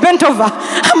it you're bent over?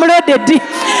 I'm loaded.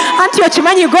 Auntie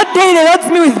Ochimani, God daily loads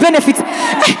me with benefits.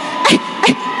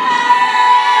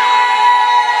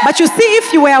 But you see,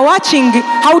 if you were watching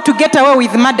How to Get Away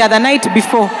with Murder the night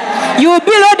before, you will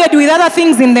be loaded with other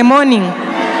things in the morning.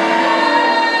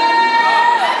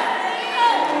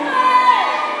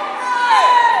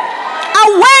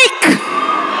 Awake!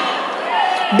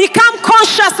 Become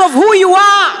conscious of who you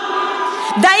are.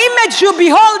 The image you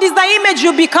behold is the image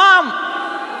you become.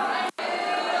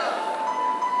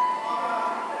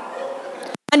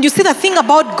 And you see, the thing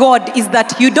about God is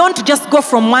that you don't just go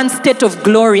from one state of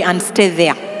glory and stay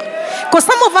there. Because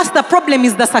some of us, the problem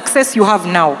is the success you have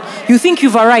now. You think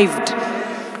you've arrived.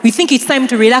 You think it's time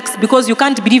to relax because you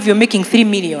can't believe you're making 3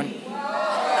 million.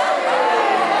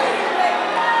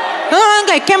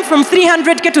 guy came from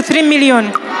 300K to 3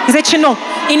 million. He said,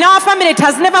 in our family it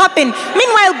has never happened.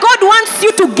 Meanwhile, God wants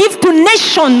you to give to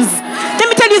nations. Let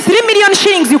me tell you, 3 million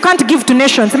shillings you can't give to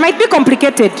nations. It might be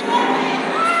complicated.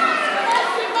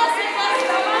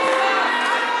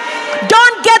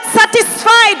 Don't get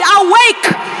satisfied. Awake.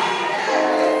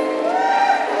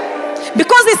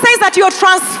 Because it says that you're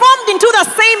transformed into the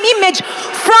same image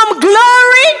from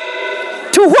glory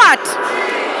to what?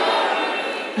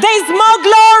 There is more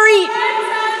glory.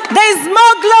 There is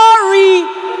more glory.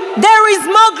 There is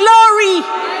more glory.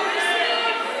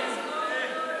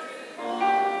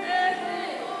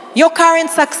 Your current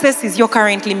success is your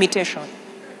current limitation.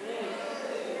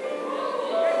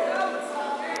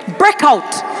 Break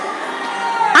out.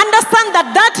 Understand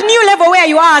that that new level where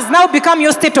you are has now become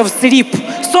your state of sleep.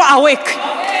 So awake.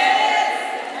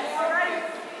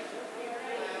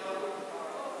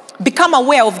 Become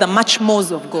aware of the much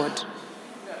mores of God.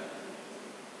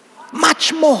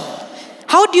 Much more.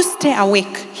 How do you stay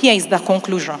awake? Here is the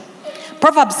conclusion.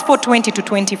 Proverbs 4:20 to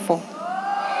 24.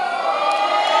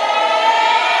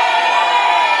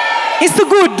 It's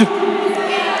good.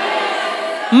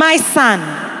 My son,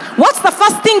 what's the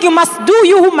first thing you must do,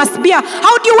 you who must be?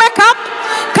 How do you wake up?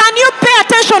 Can you pay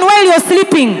attention while you're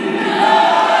sleeping?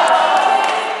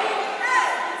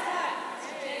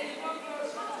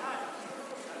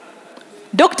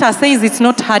 Doctor says it's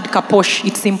not hard, kaposh.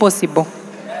 It's impossible.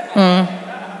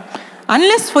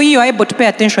 Unless for you are able to pay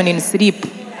attention in sleep.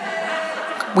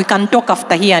 We can talk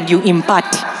after here and you impart.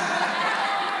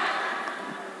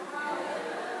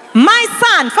 My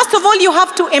son, first of all, you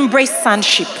have to embrace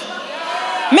sonship.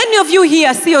 Many of you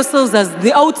here see yourselves as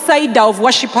the outsider of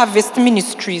Worship Harvest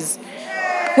Ministries.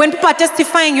 When people are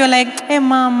testifying, you're like, hey,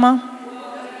 mama.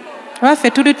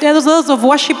 Those of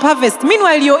Worship Harvest.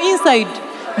 Meanwhile, you're inside.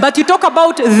 But you talk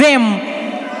about them.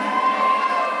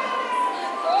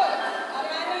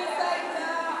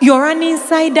 You're an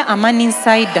insider, I'm an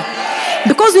insider.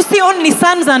 Because you see, only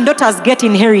sons and daughters get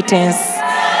inheritance.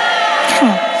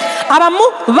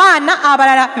 Abamu vana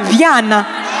abalala vyana.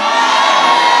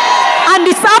 And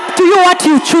it's up to you what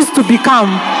you choose to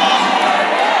become.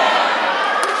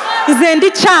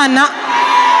 Zendi chana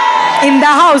in the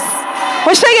house.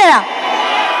 Oshegera.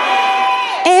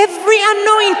 Every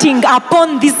anointing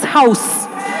upon this house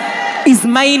is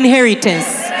my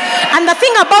inheritance. And the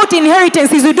thing about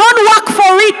inheritance is you don't work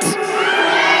for it.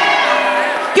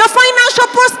 Your financial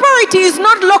prosperity is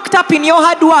not locked up in your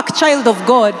hard work, child of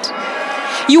God.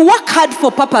 You work hard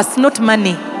for purpose, not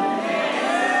money.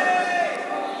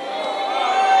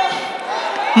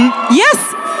 Yes,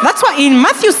 that's why in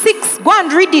Matthew 6, go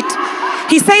and read it.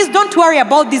 He says, don't worry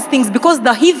about these things because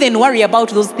the heathen worry about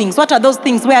those things. What are those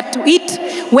things? Where to eat,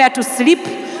 where to sleep,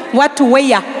 what to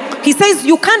wear. He says,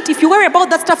 you can't, if you worry about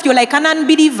that stuff, you're like an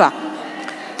unbeliever.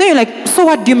 Then you're like, so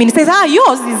what do you mean? He says,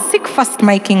 yours is seek first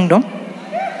my kingdom.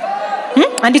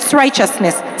 And it's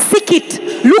righteousness. Seek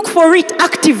it. Look for it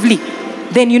actively.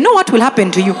 Then you know what will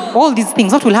happen to you. All these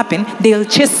things, what will happen? They'll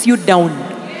chase you down.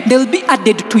 They'll be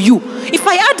added to you. If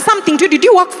I add something to you, did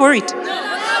you work for it?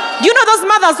 Do you know those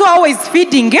mothers who are always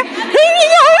feeding? Are you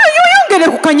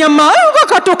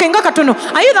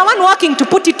the one working to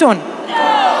put it on?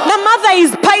 The mother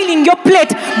is piling your plate.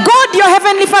 God, your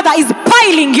heavenly Father, is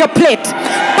piling your plate.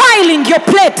 Piling your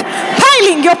plate.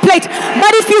 Piling your plate.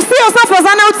 But if you see yourself as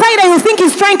an outsider, you think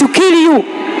he's trying to kill you.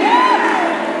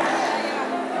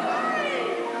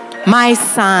 My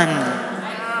son,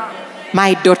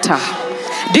 my daughter,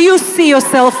 do you see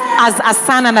yourself as a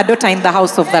son and a daughter in the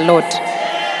house of the Lord?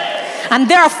 And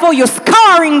therefore, you're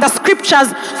scouring the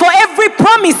scriptures for every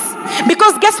promise.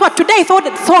 Because guess what? Today I thought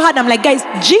it so hard. I'm like, guys,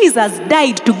 Jesus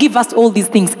died to give us all these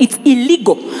things. It's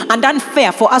illegal and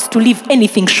unfair for us to live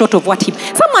anything short of what he...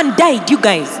 Someone died, you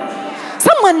guys.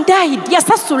 Someone died. Yes,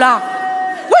 Asula.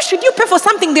 Why should you pay for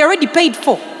something they already paid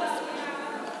for?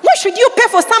 Why should you pay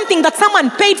for something that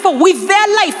someone paid for with their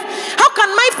life? How can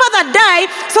my father die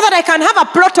so that I can have a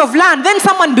plot of land? Then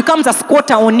someone becomes a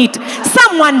squatter on it.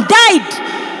 Someone died.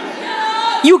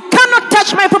 You cannot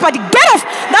touch my property. Get off.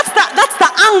 That's the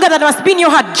anger that must be in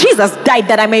your heart. Jesus died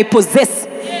that I may possess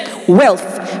wealth,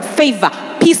 favor,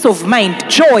 peace of mind,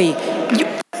 joy,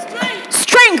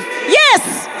 strength.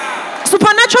 Yes.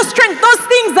 Supernatural strength. Those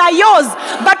things are yours.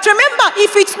 But remember,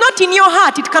 if it's not in your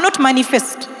heart, it cannot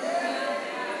manifest.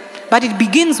 But it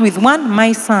begins with one,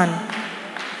 my son.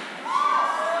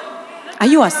 Are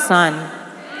you a son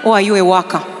or are you a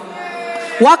worker?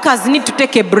 Workers need to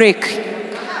take a break.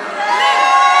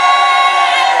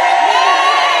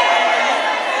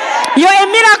 You're a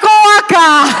miracle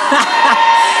worker.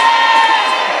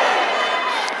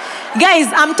 Guys,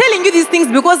 I'm telling you these things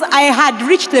because I had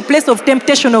reached the place of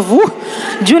temptation of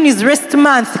June is rest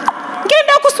month.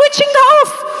 Switching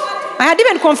off. I had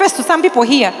even confessed to some people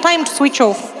here, time to switch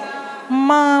off.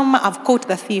 Mama, I've caught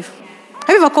the thief. Have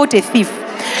you ever caught a thief?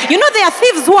 You know there are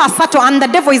thieves who are subtle, and the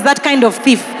devil is that kind of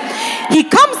thief. He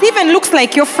comes, even looks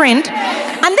like your friend,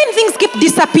 and then things keep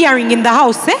disappearing in the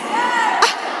house.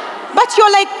 But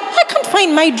you're like, I can't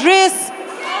find my dress.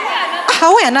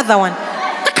 I'll wear another one.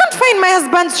 I can't find my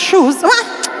husband's shoes.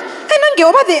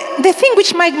 The thing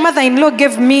which my mother-in-law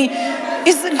gave me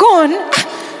is gone.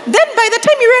 Then by the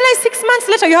time you realize 6 months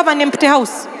later, you have an empty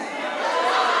house.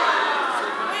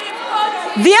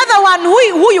 The other one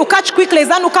who you catch quickly is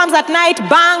one who comes at night,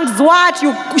 bangs, what,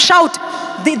 you shout.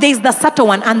 There's the subtle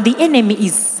one, and the enemy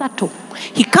is subtle.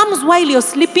 He comes while you're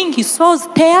sleeping, he sows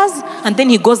tares, and then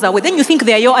he goes away. Then you think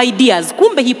they are your ideas.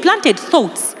 Kumbe, he planted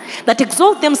thoughts that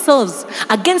exalt themselves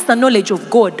against the knowledge of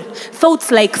God. Thoughts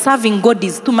like serving God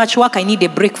is too much work, I need a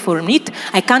break from it.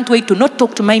 I can't wait to not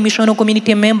talk to my missional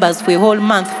community members for a whole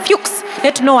month. Fuchs,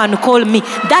 let no one call me.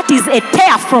 That is a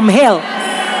tear from hell.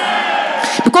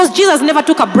 Because Jesus never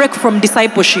took a break from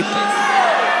discipleship.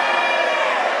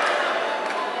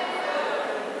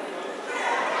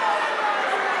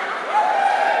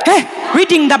 Hey,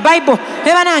 reading the Bible.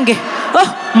 Oh,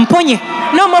 mponye.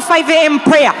 No more 5 a.m.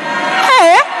 prayer.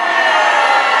 Hey,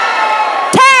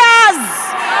 tears.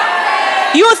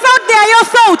 You thought they are your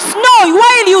thoughts. No,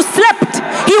 while you slept,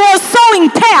 he was sowing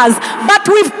tears. But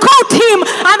we've caught him,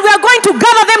 and we are going to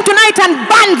gather them tonight and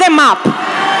burn them up.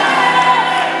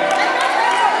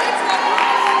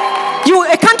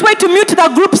 I can't wait to mute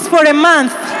the groups for a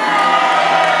month.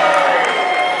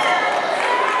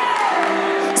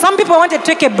 Some people want to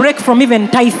take a break from even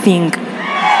tithing.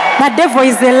 The devil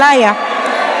is a liar.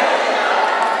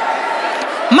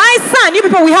 My son, you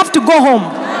people, we have to go home.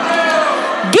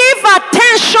 Give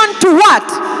attention to what?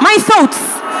 My thoughts.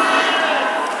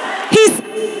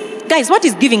 Guys, what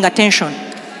is giving attention?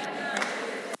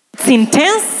 It's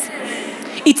intense.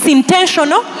 It's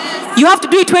intentional. You have to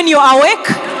do it when you're awake,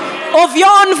 of your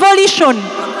own volition.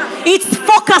 It's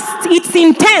focused. It's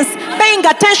intense. Paying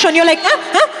attention. You're like,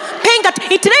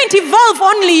 it didn't involve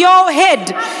only your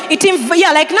head.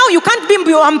 Like now you can't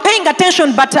be, I'm paying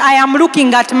attention, but I am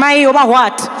looking at my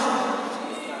what?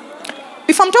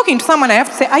 If I'm talking to someone, I have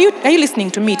to say, are you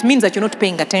listening to me? It means that you're not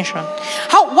paying attention.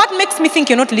 What makes me think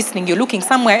you're not listening? You're looking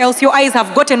somewhere else. Your eyes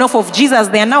have gotten off of Jesus.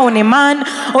 They are now on a man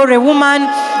or a woman.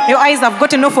 Your eyes have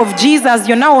gotten off of Jesus.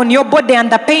 You're now on your body and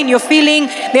the pain you're feeling.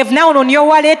 They've now on your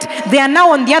wallet. They are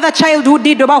now on the other child who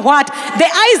did about what? The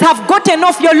eyes have gotten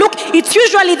off your look. It's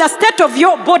usually the state of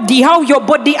your body, how your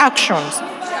body actions.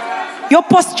 Your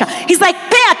posture. He's like,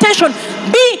 pay attention.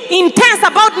 Be intense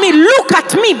about me. Look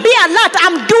at me. Be alert.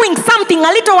 I'm doing something. A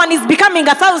little one is becoming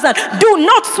 1,000. Do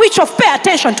not switch off. Pay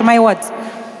attention to my words.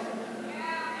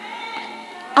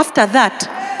 After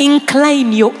that,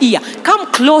 incline your ear.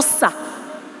 Come closer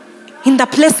in the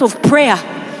place of prayer.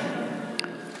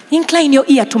 Incline your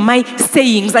ear to my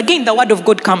sayings. Again, the word of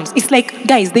God comes. It's like,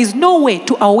 guys, there's no way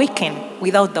to awaken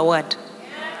without the word.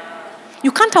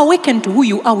 You can't awaken to who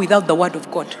you are without the word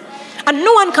of God. And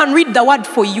no one can read the word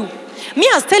for you. Me,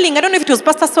 I was telling, I don't know if it was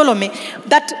Pastor Solomon,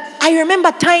 that I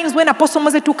remember times when Apostle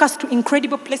Moses took us to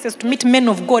incredible places to meet men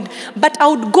of God. But I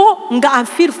would go and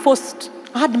feel forced.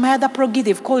 I had my other proggy,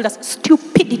 they've called us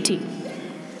stupidity.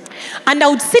 And I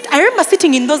would I remember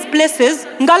sitting in those places,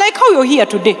 like how you're here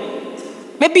today.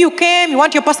 Maybe you came, you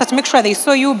want your pastor to make sure they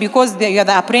saw you because you're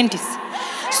the apprentice.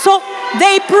 So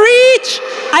they preach,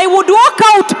 I would walk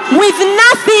out with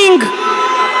nothing.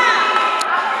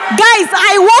 Guys,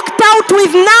 I walked out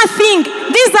with nothing.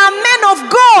 These are men of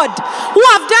God who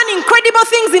have done incredible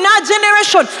things in our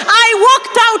generation. I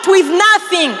walked out with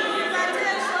nothing.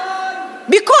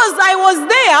 Because I was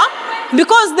there,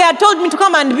 because they had told me to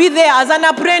come and be there as an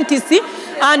apprentice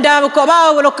and a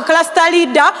cluster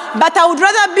leader, but I would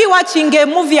rather be watching a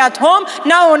movie at home.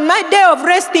 Now on my day of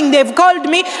resting, they've called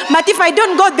me, but if I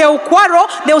don't go, they'll quarrel,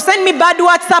 they'll send me bad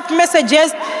WhatsApp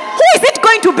messages. Who is it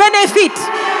going to benefit?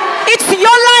 It's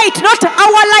your light, not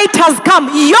our light has come.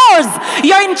 Yours.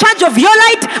 You're in charge of your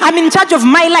light. I'm in charge of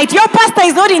my light. Your pastor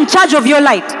is not in charge of your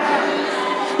light.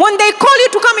 When they call you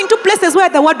to come into places where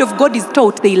the word of God is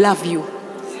taught, they love you.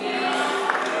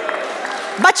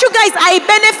 But you guys, I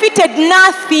benefited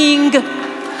nothing.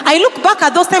 I look back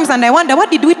at those times and I wonder,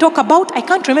 what did we talk about? I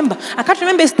can't remember. I can't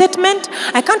remember a statement.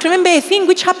 I can't remember a thing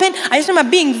which happened. I just remember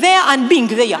being there and being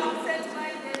there.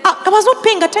 I was not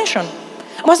paying attention.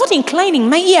 I was not inclining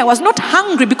my ear. I was not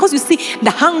hungry, because you see, the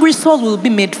hungry soul will be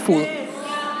made full.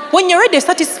 When you're already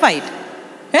satisfied,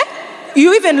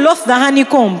 you even lost the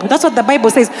honeycomb. That's what the Bible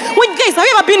says. When Guys, have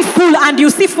you ever been full and you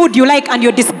see food you like and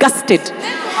you're disgusted?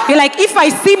 You're like, if I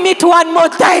see meat one more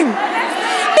time.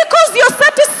 Because you're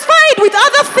satisfied with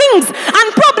other things.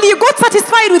 And probably you got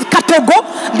satisfied with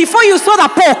katogo before you saw the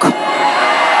pork.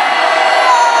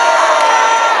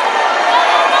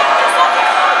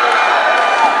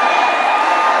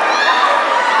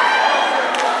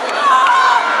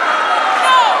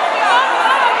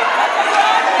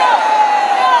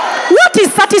 What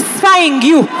is satisfying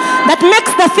you that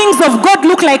makes the things of God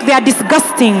look like they are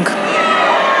disgusting?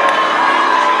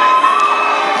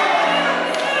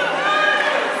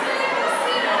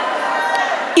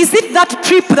 Is it that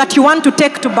trip that you want to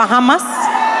take to Bahamas?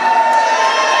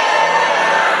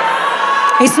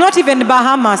 It's not even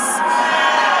Bahamas.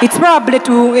 It's probably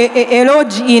to a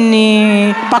lodge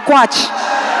in Pakwach.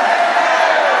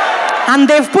 And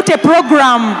they've put a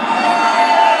program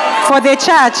for the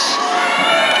church.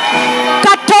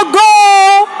 Katogo!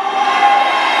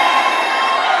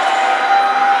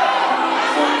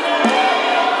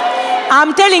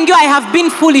 I'm telling you, I have been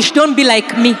foolish. Don't be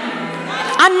like me.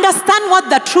 Understand what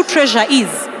the true treasure is.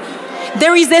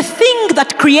 There is a thing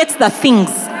that creates the things.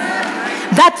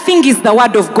 That thing is the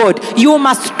word of God. You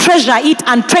must treasure it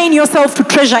and train yourself to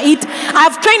treasure it.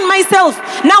 I've trained myself.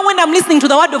 Now when I'm listening to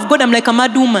the word of God, I'm like a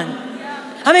mad woman.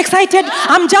 I'm excited.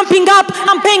 I'm jumping up.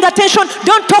 I'm paying attention.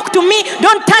 Don't talk to me.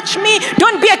 Don't touch me.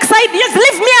 Don't be excited. Just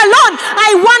leave me alone.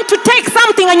 I want to take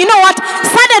something. And you know what?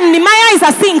 Suddenly my eyes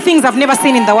are seeing things I've never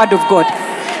seen in the word of God.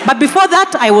 But before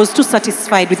that, I was too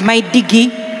satisfied with my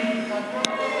diggy.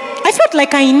 I felt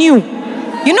like I knew.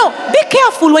 You know, be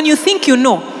careful when you think you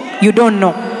know. You don't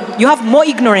know. You have more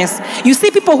ignorance. You see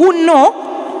people who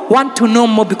know want to know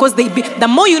more because the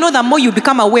more you know, the more you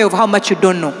become aware of how much you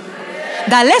don't know.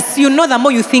 The less you know, the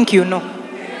more you think you know.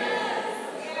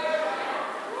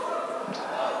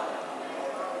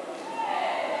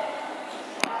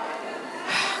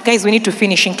 Guys, we need to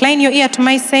finish. Incline your ear to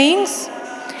my sayings.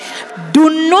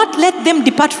 Do not let them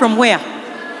depart from where?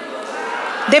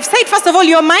 They've said, first of all,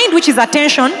 your mind, which is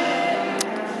attention.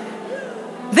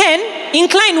 Then,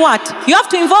 incline what? You have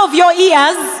to involve your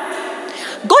ears.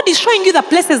 God is showing you the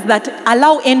places that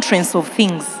allow entrance of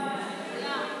things.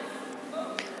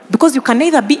 Because you can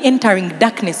neither be entering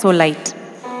darkness or light.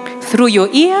 Through your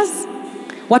ears,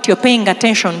 what you're paying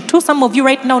attention to. Some of you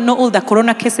right now know all the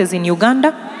corona cases in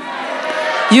Uganda.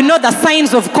 You know the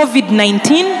signs of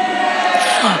COVID-19.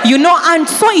 You know, and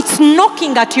so it's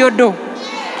knocking at your door.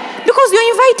 Because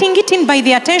you're inviting it in by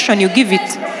the attention you give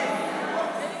it.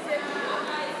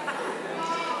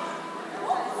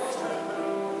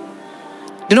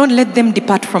 Do not let them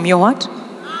depart from your what?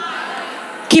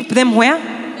 Keep them where?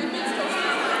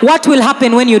 What will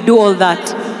happen when you do all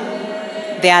that?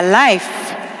 They are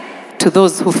life to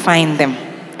those who find them,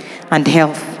 and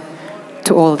health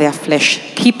to all their flesh.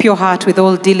 Keep your heart with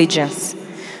all diligence,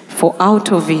 for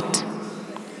out of it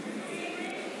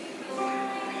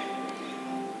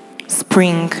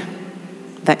spring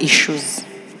the issues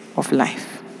of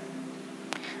life.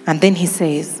 And then he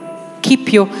says,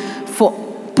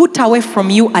 put away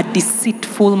from you a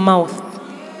deceitful mouth.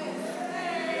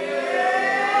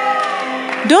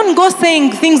 Don't go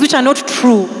saying things which are not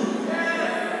true.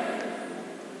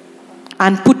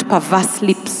 And put perverse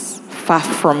lips far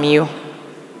from you.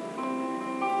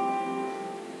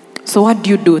 So what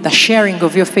do? The sharing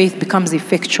of your faith becomes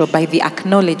effectual by the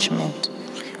acknowledgement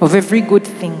of every good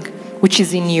thing which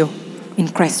is in you, in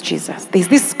Christ Jesus. There's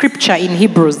this scripture in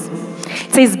Hebrews.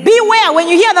 It says, beware. When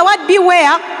you hear the word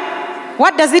beware,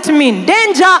 what does it mean?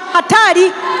 Danger,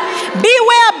 hatari.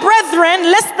 Beware, brethren,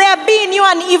 lest there be in you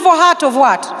an evil heart of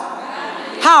what?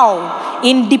 How?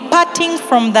 In departing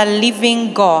from the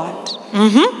living God.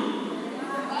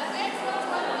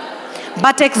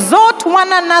 But exhort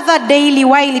one another daily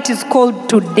while it is called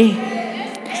today.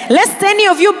 Lest any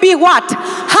of you be what?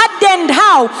 Hardened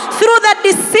how? Through the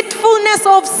deceitfulness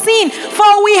of sin.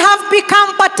 For we have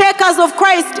become partakers of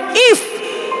Christ.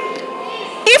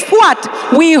 If what?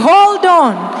 We hold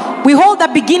on. We hold the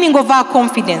beginning of our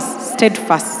confidence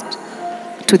steadfast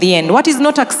to the end. What is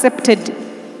not accepted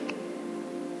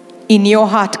in your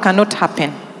heart cannot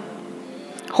happen.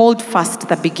 Hold fast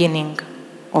the beginning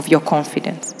of your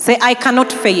confidence. Say, I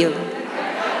cannot fail.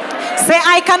 Say,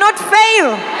 I cannot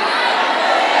fail.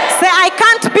 Say, I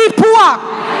can't be poor.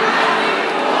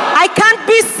 I can't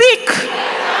be sick.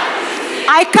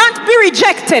 I can't be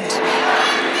rejected.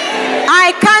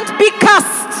 I can't be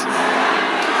cursed.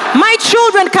 My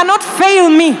children cannot fail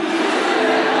me.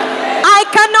 I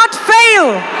cannot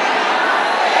fail.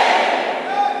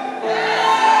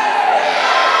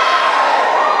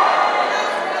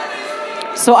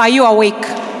 So are you awake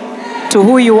to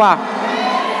who you are?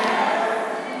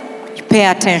 pay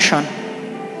attention.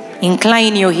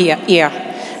 Incline your ear.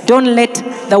 Don't let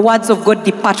the words of God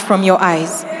depart from your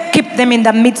eyes. Keep them in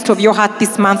the midst of your heart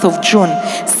this month of June.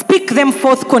 Speak them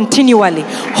forth continually.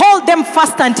 Hold them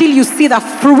fast until you see the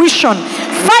fruition.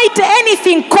 Fight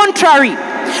anything contrary.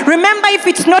 Remember, if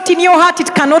it's not in your heart,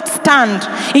 it cannot stand.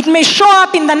 It may show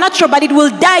up in the natural, but it will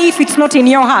die if it's not in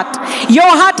your heart. Your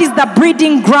heart is the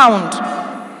breeding ground.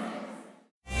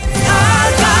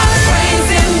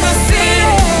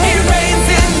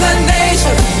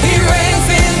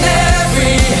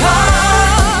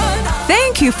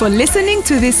 Thank you for listening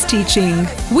to this teaching.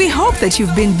 We hope that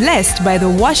you've been blessed by the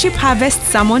Worship Harvest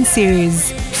Sermon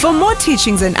Series. For more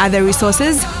teachings and other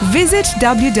resources, visit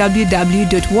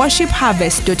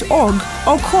www.worshipharvest.org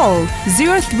or call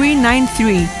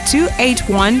 0393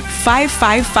 281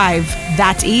 555.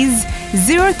 That is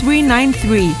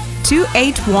 0393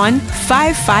 281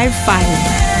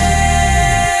 555.